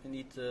one we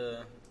need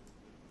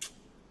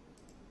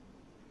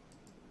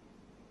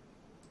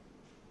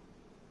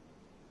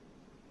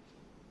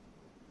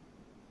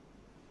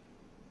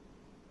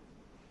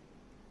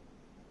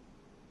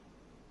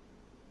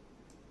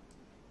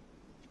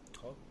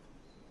top.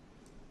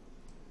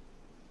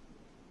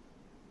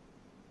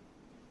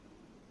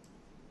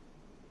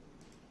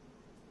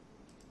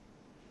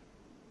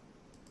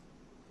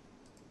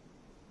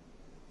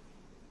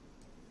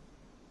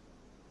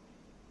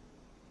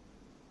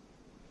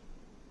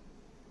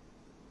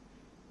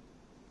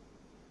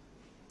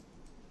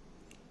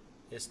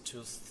 Is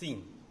too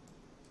thin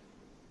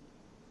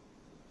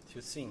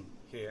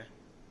here.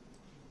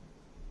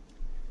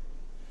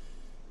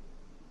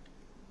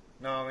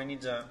 Now we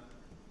need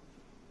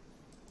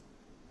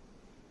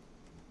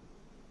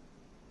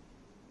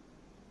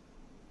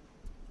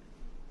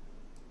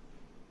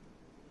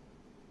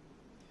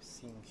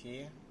thin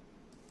here.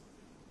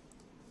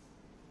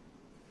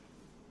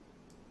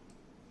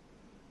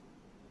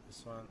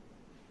 This one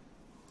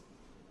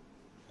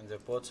and the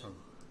bottom.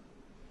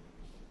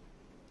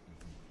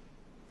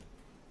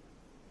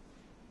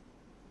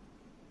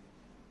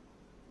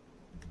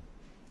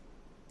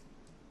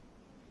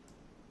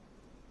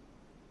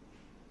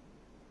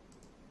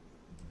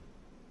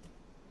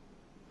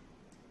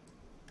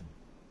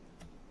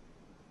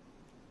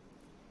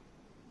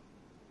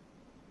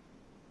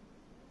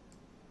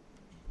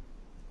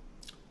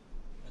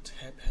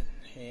 Happen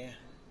here.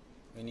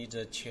 We need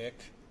to check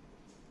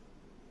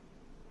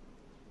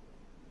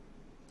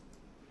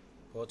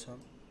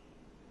bottom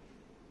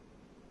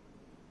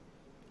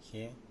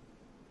here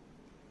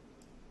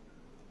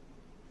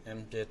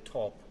and the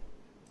top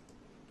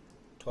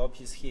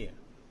is here.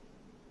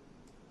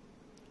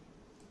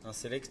 Now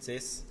select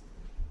this.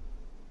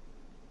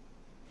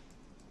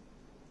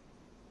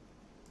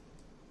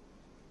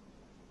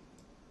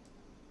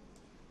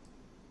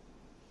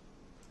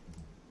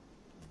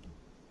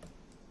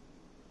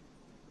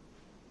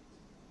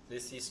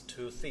 This is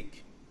too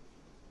thick,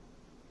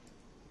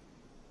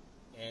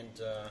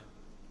 and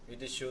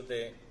it show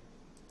the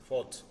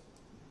fault.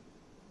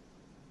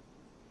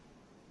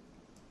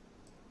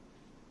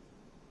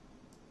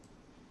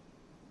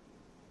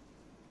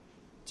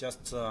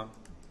 Just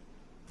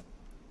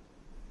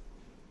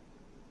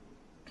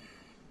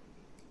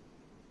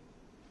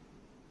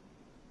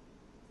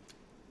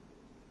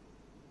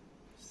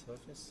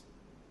surface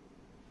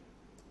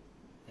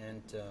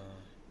and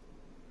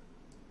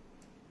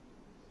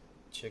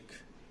check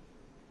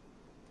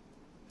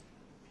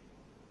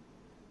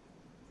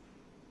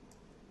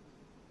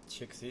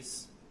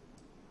this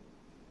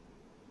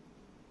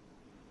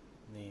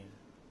near.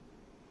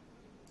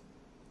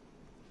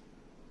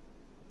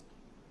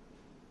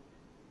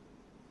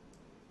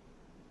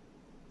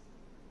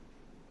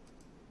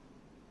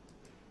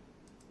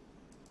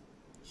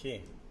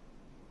 Here.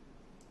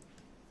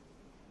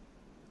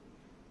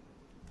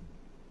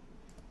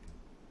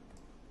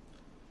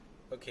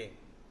 Okay.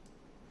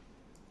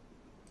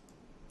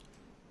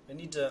 I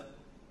need to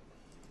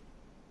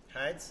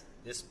hide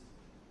this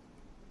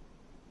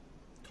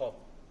top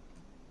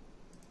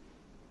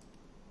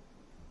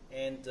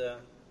and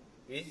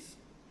width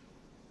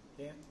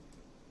here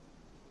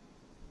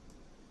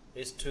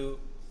is too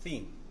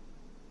thin.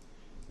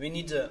 We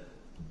need to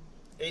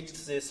edit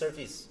the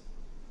surface.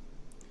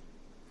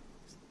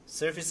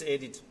 Surface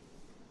edit.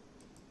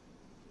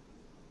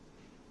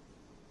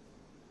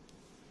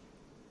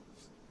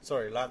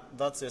 Sorry,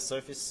 that's the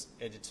surface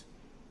edit,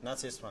 not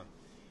this one.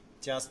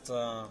 Just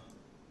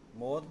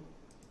mode.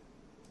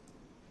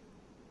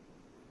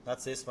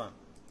 That's this one.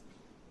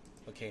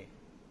 Okay.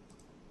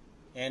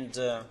 and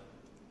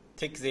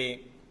take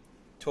the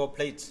 12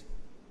 plate,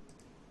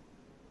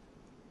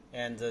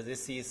 and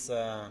this is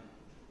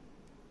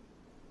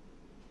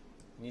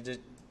need to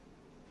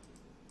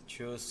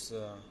choose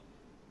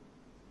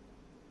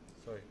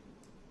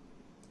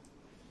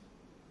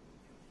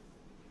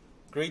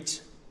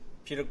grid,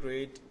 Petrel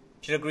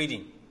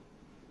grading,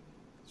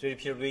 3D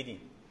Petrel grading.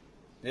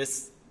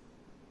 This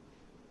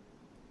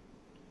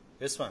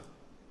one,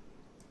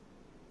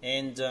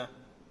 and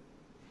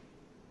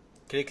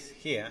click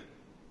here,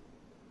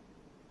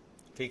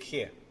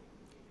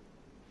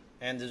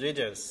 and the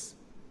radius,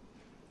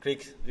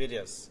 click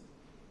radius,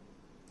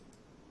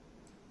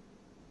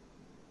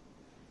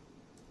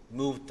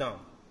 move down.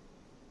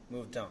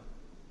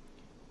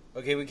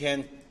 Okay, we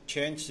can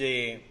change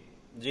the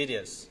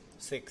radius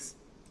 6.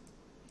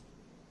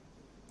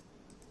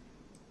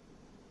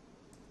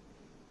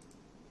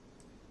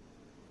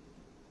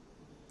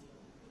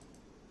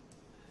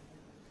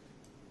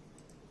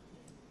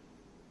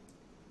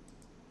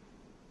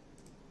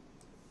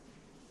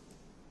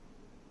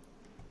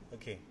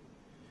 Okay,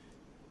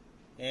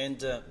 and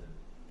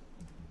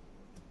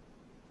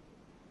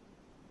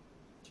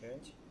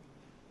change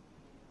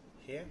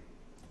here.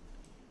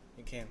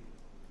 You can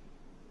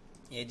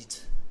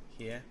edit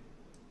here,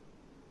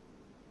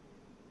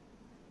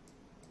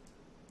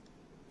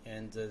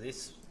 and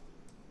this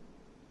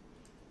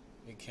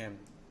you can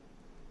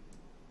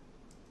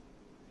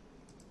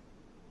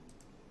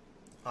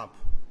up.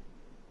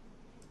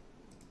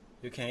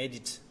 You can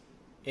edit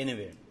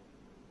anywhere.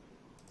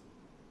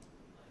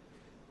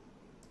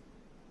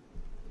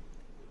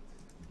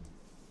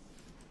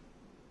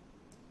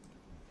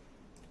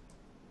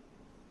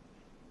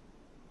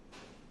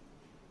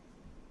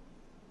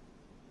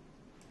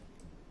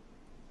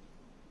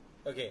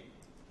 Okay,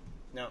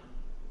 now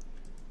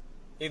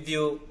if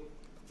you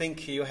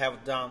think you have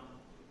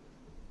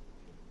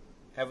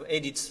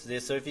edited the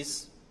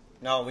surface,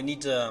 now we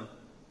need to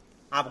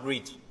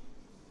upgrade.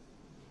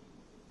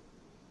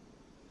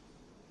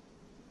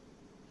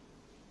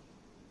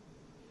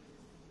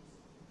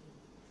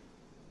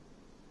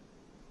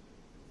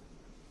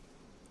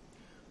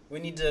 We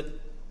need to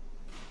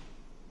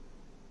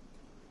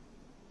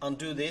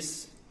undo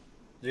this,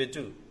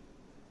 redo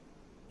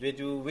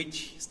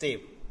which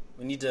step?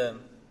 We need to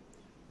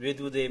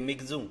redo the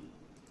make zoom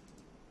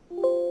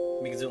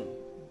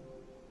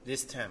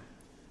this time.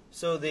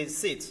 So the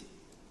seat,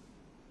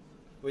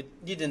 we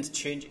didn't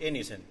change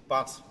anything,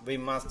 but we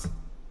must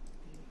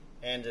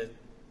and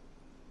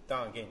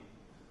down again.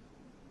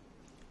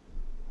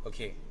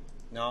 Okay,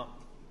 now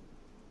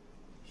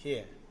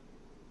here,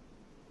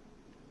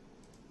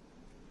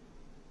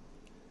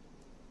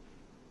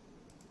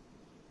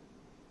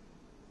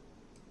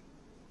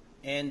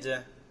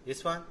 and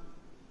this one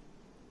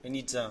we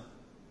need to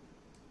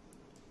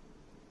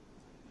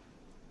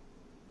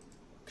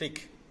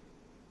click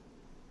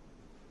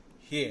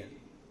here,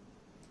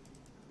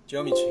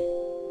 geometry,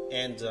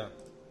 and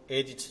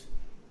edit,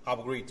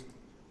 upgrade.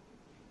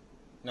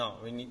 Now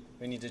we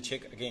need to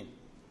check again.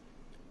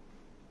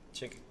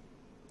 Check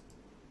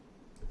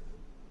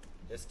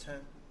this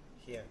time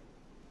here,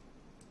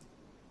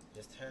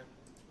 this time,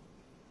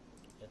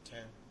 that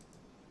time.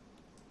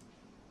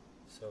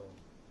 So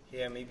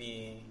here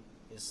maybe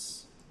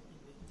is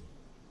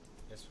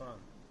this one,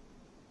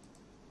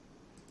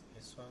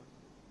 this one,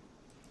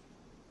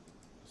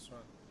 this one,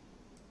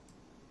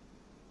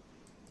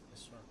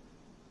 this one.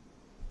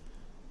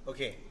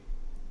 Okay,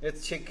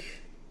 let's check.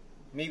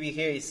 Maybe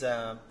here is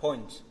a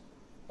point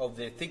of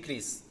the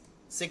thickness.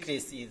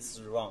 Thickness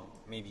is wrong.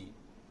 Maybe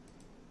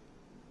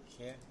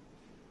here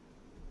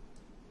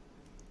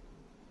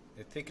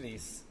the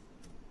thickness.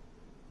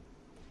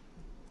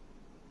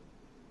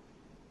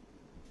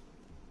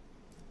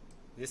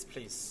 This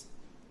place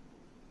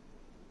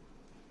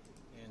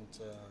and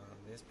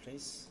this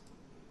place.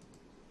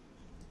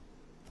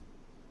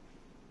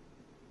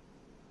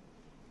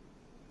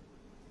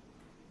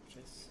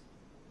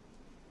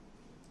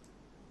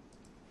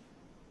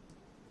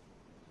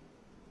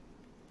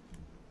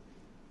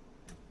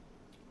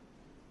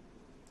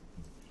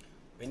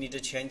 We need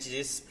to change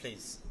this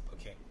place.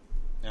 Okay,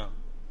 now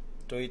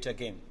do it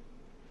again.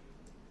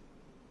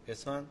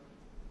 This one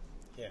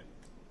here.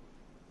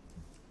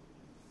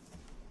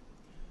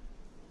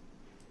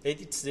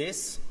 Edit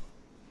this.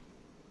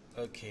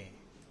 Okay,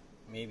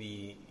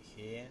 maybe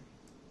here,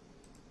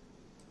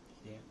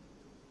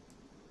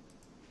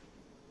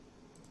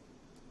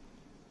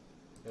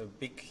 a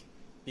big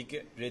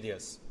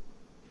radius,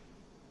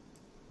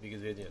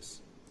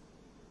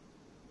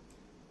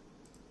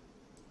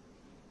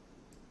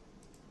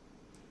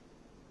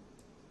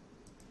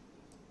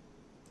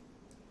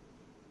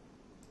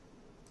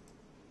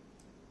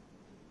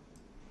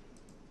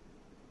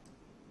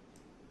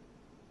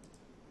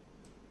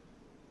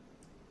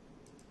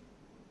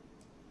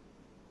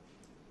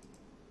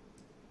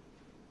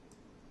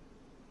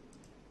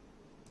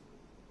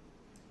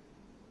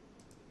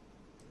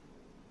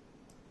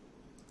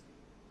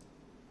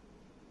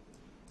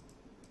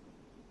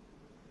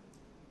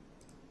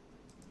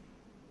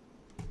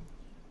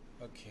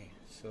 Okay,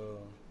 so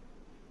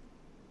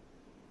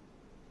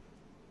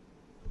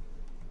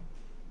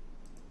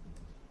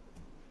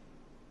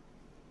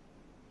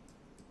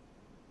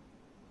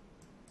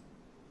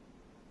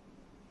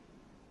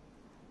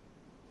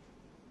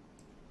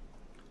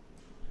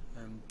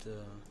and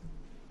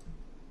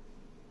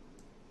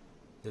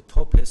the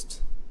toppest,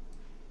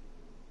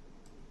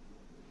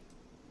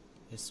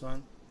 this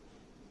one,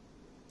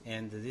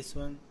 and this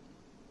one,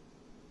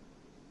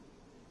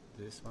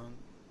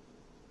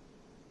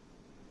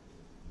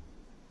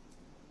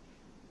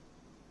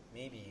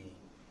 maybe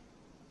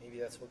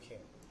that's okay.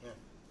 Yeah.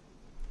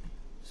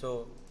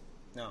 So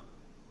now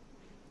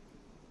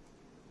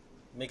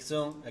mix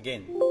zone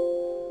again.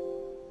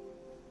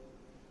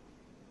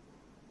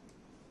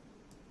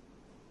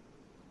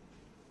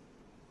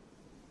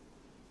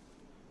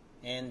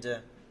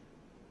 And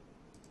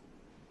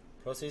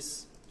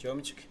process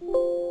geometric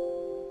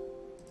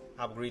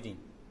upgrading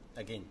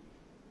again.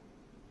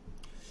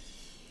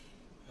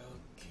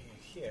 Okay,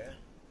 here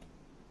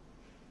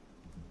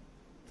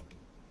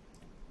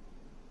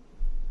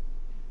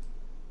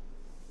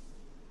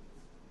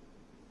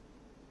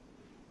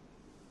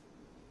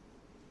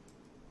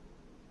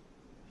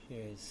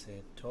is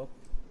a top.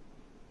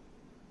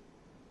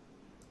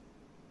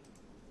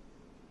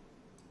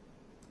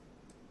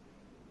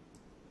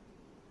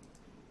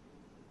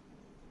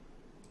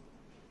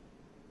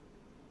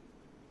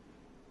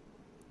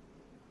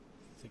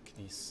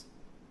 Thickness.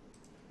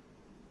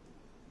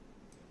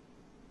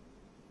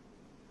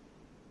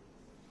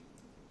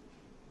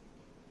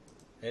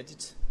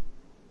 Edit.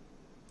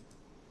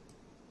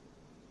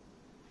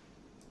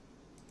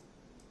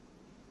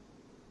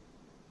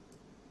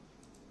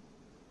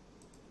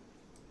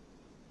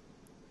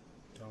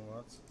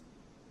 Downwards.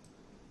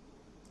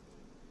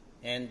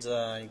 And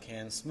you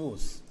can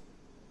smooth.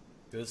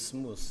 Use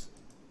smooth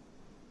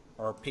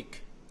or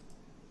pick.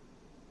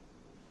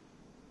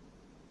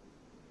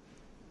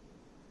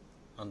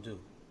 Undo.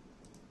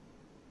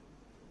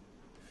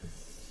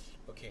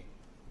 Okay.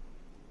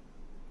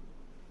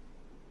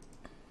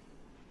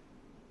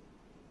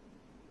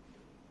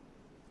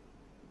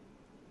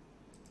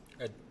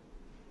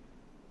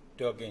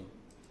 Do again.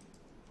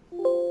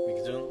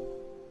 Big zoom.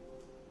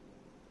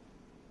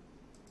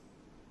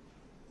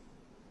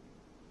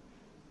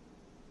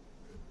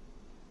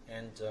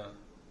 And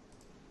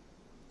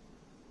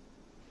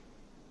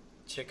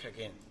check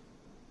again.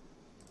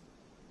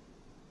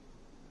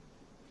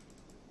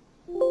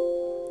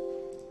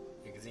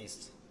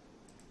 Exist.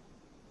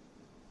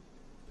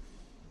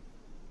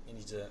 You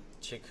need to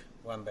check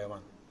one by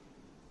one.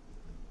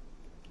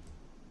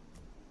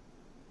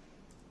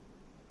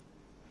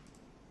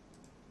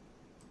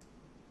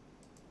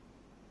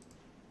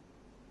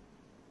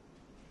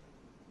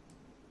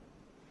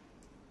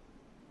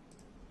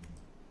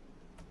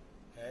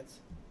 Add.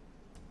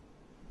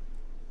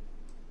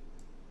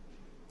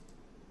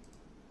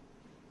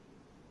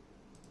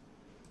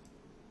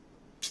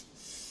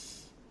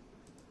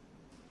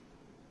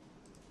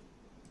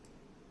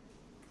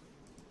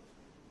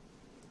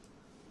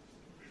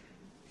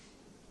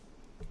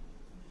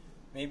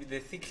 Maybe the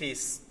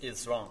thickness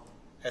is wrong,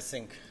 I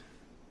think.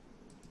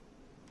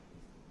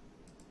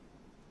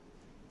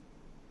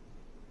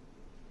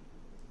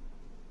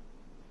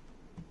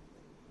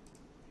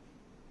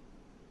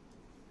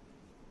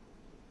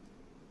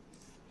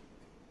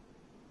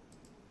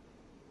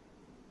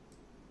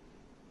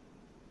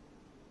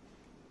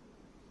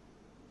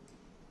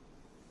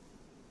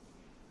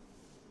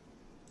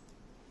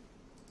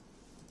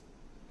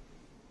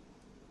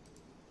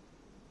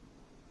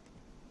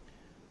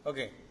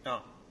 Okay,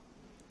 now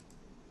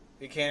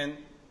we can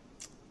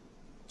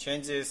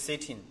change the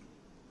setting.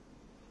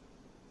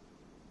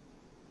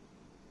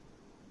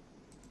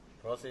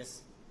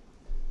 Process,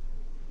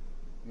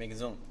 make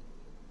zone.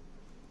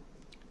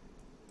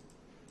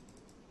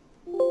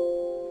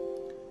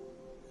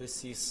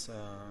 This is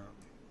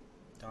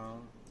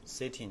down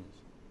setting.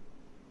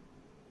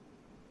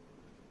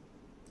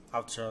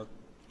 After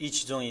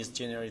each zone is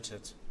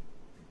generated,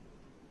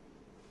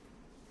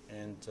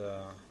 and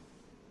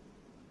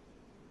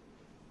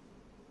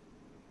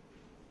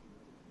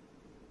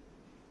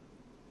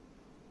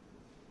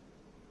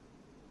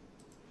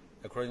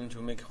according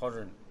to make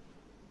horizon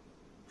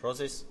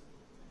process.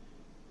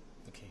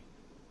 Okay.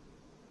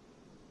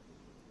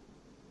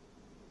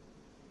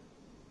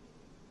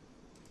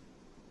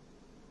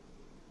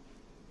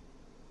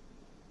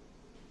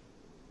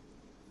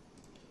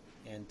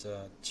 And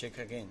check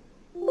again.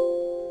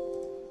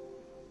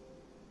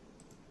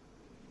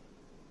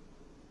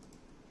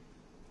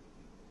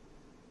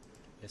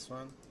 This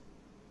one,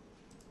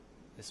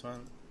 this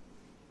one,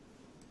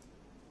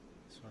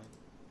 this one.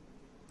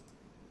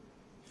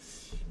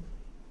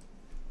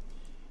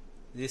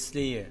 This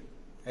layer,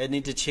 I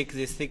need to check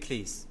the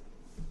thickness.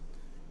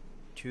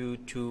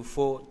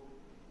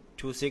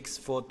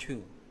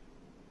 2642.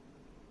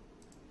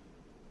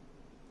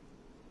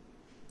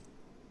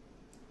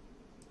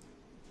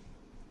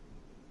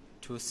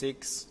 Two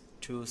six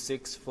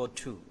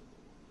 2642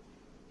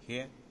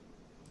 here.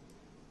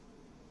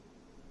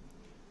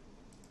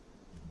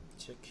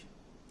 check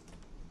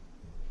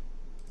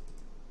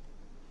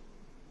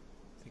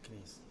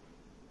thickness.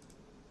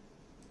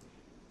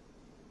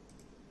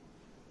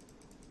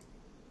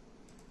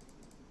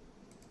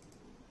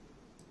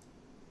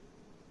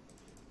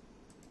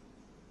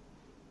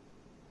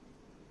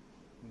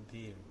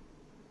 There,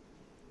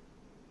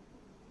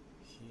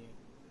 here,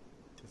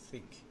 too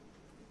thick.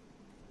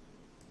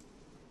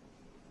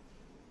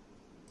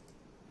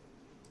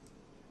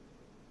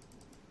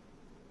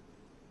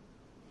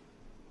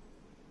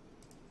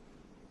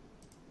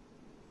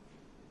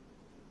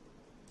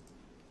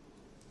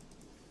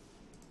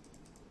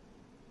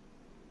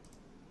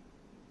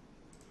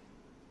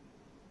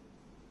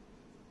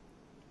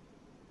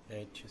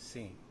 To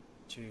see,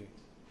 2 and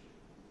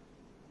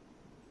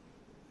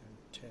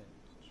 10,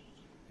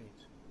 8.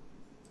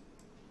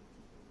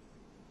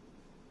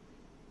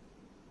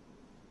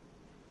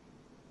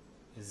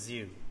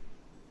 Zero.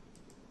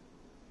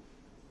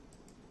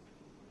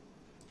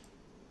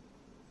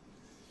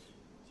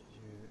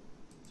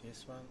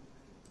 This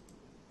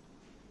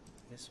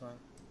one.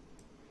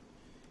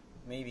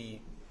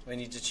 Maybe we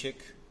need to check.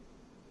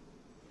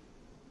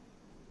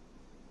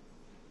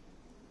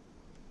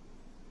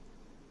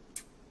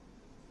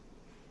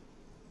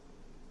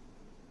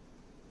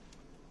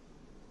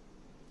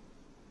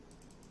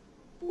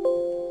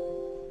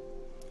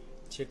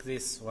 Check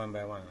this one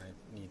by one.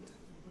 I need.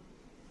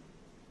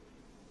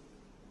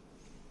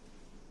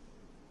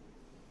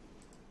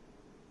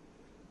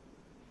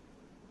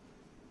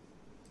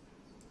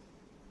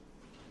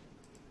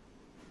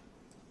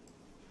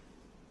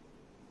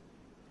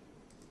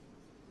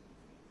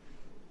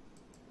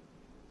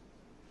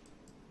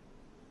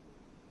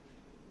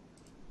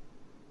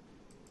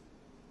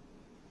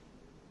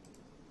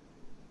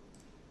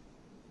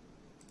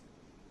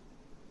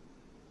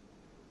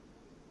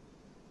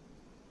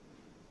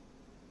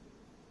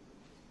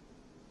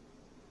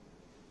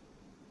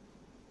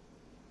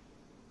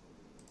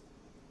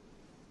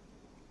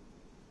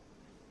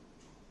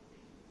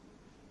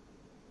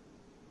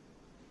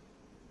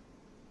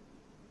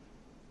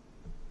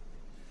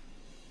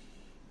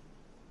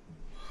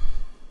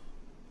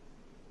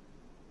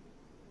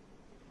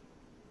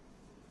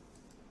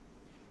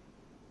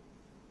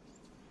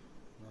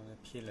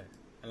 Pillar,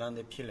 along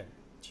the pillar,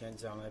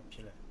 change on the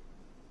pillar.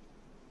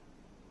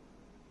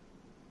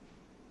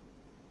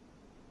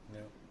 No.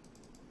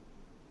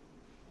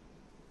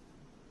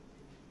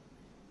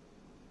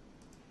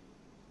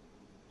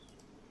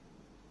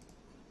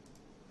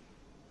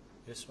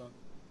 This one.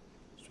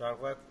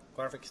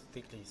 Graphic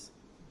thickness.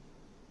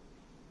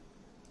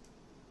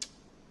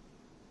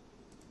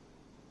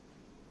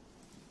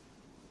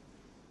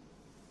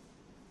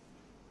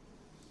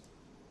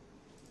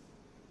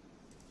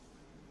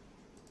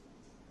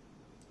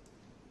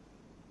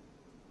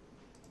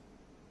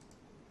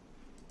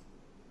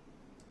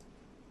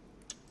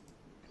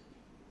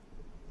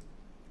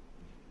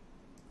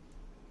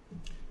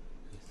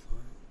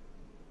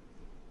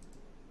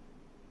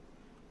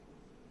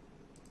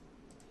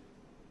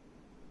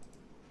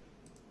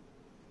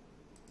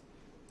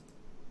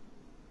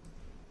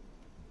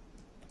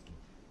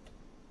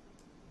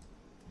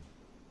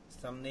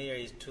 Some layer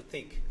is too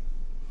thick.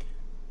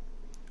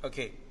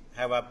 Okay,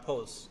 have a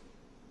pause.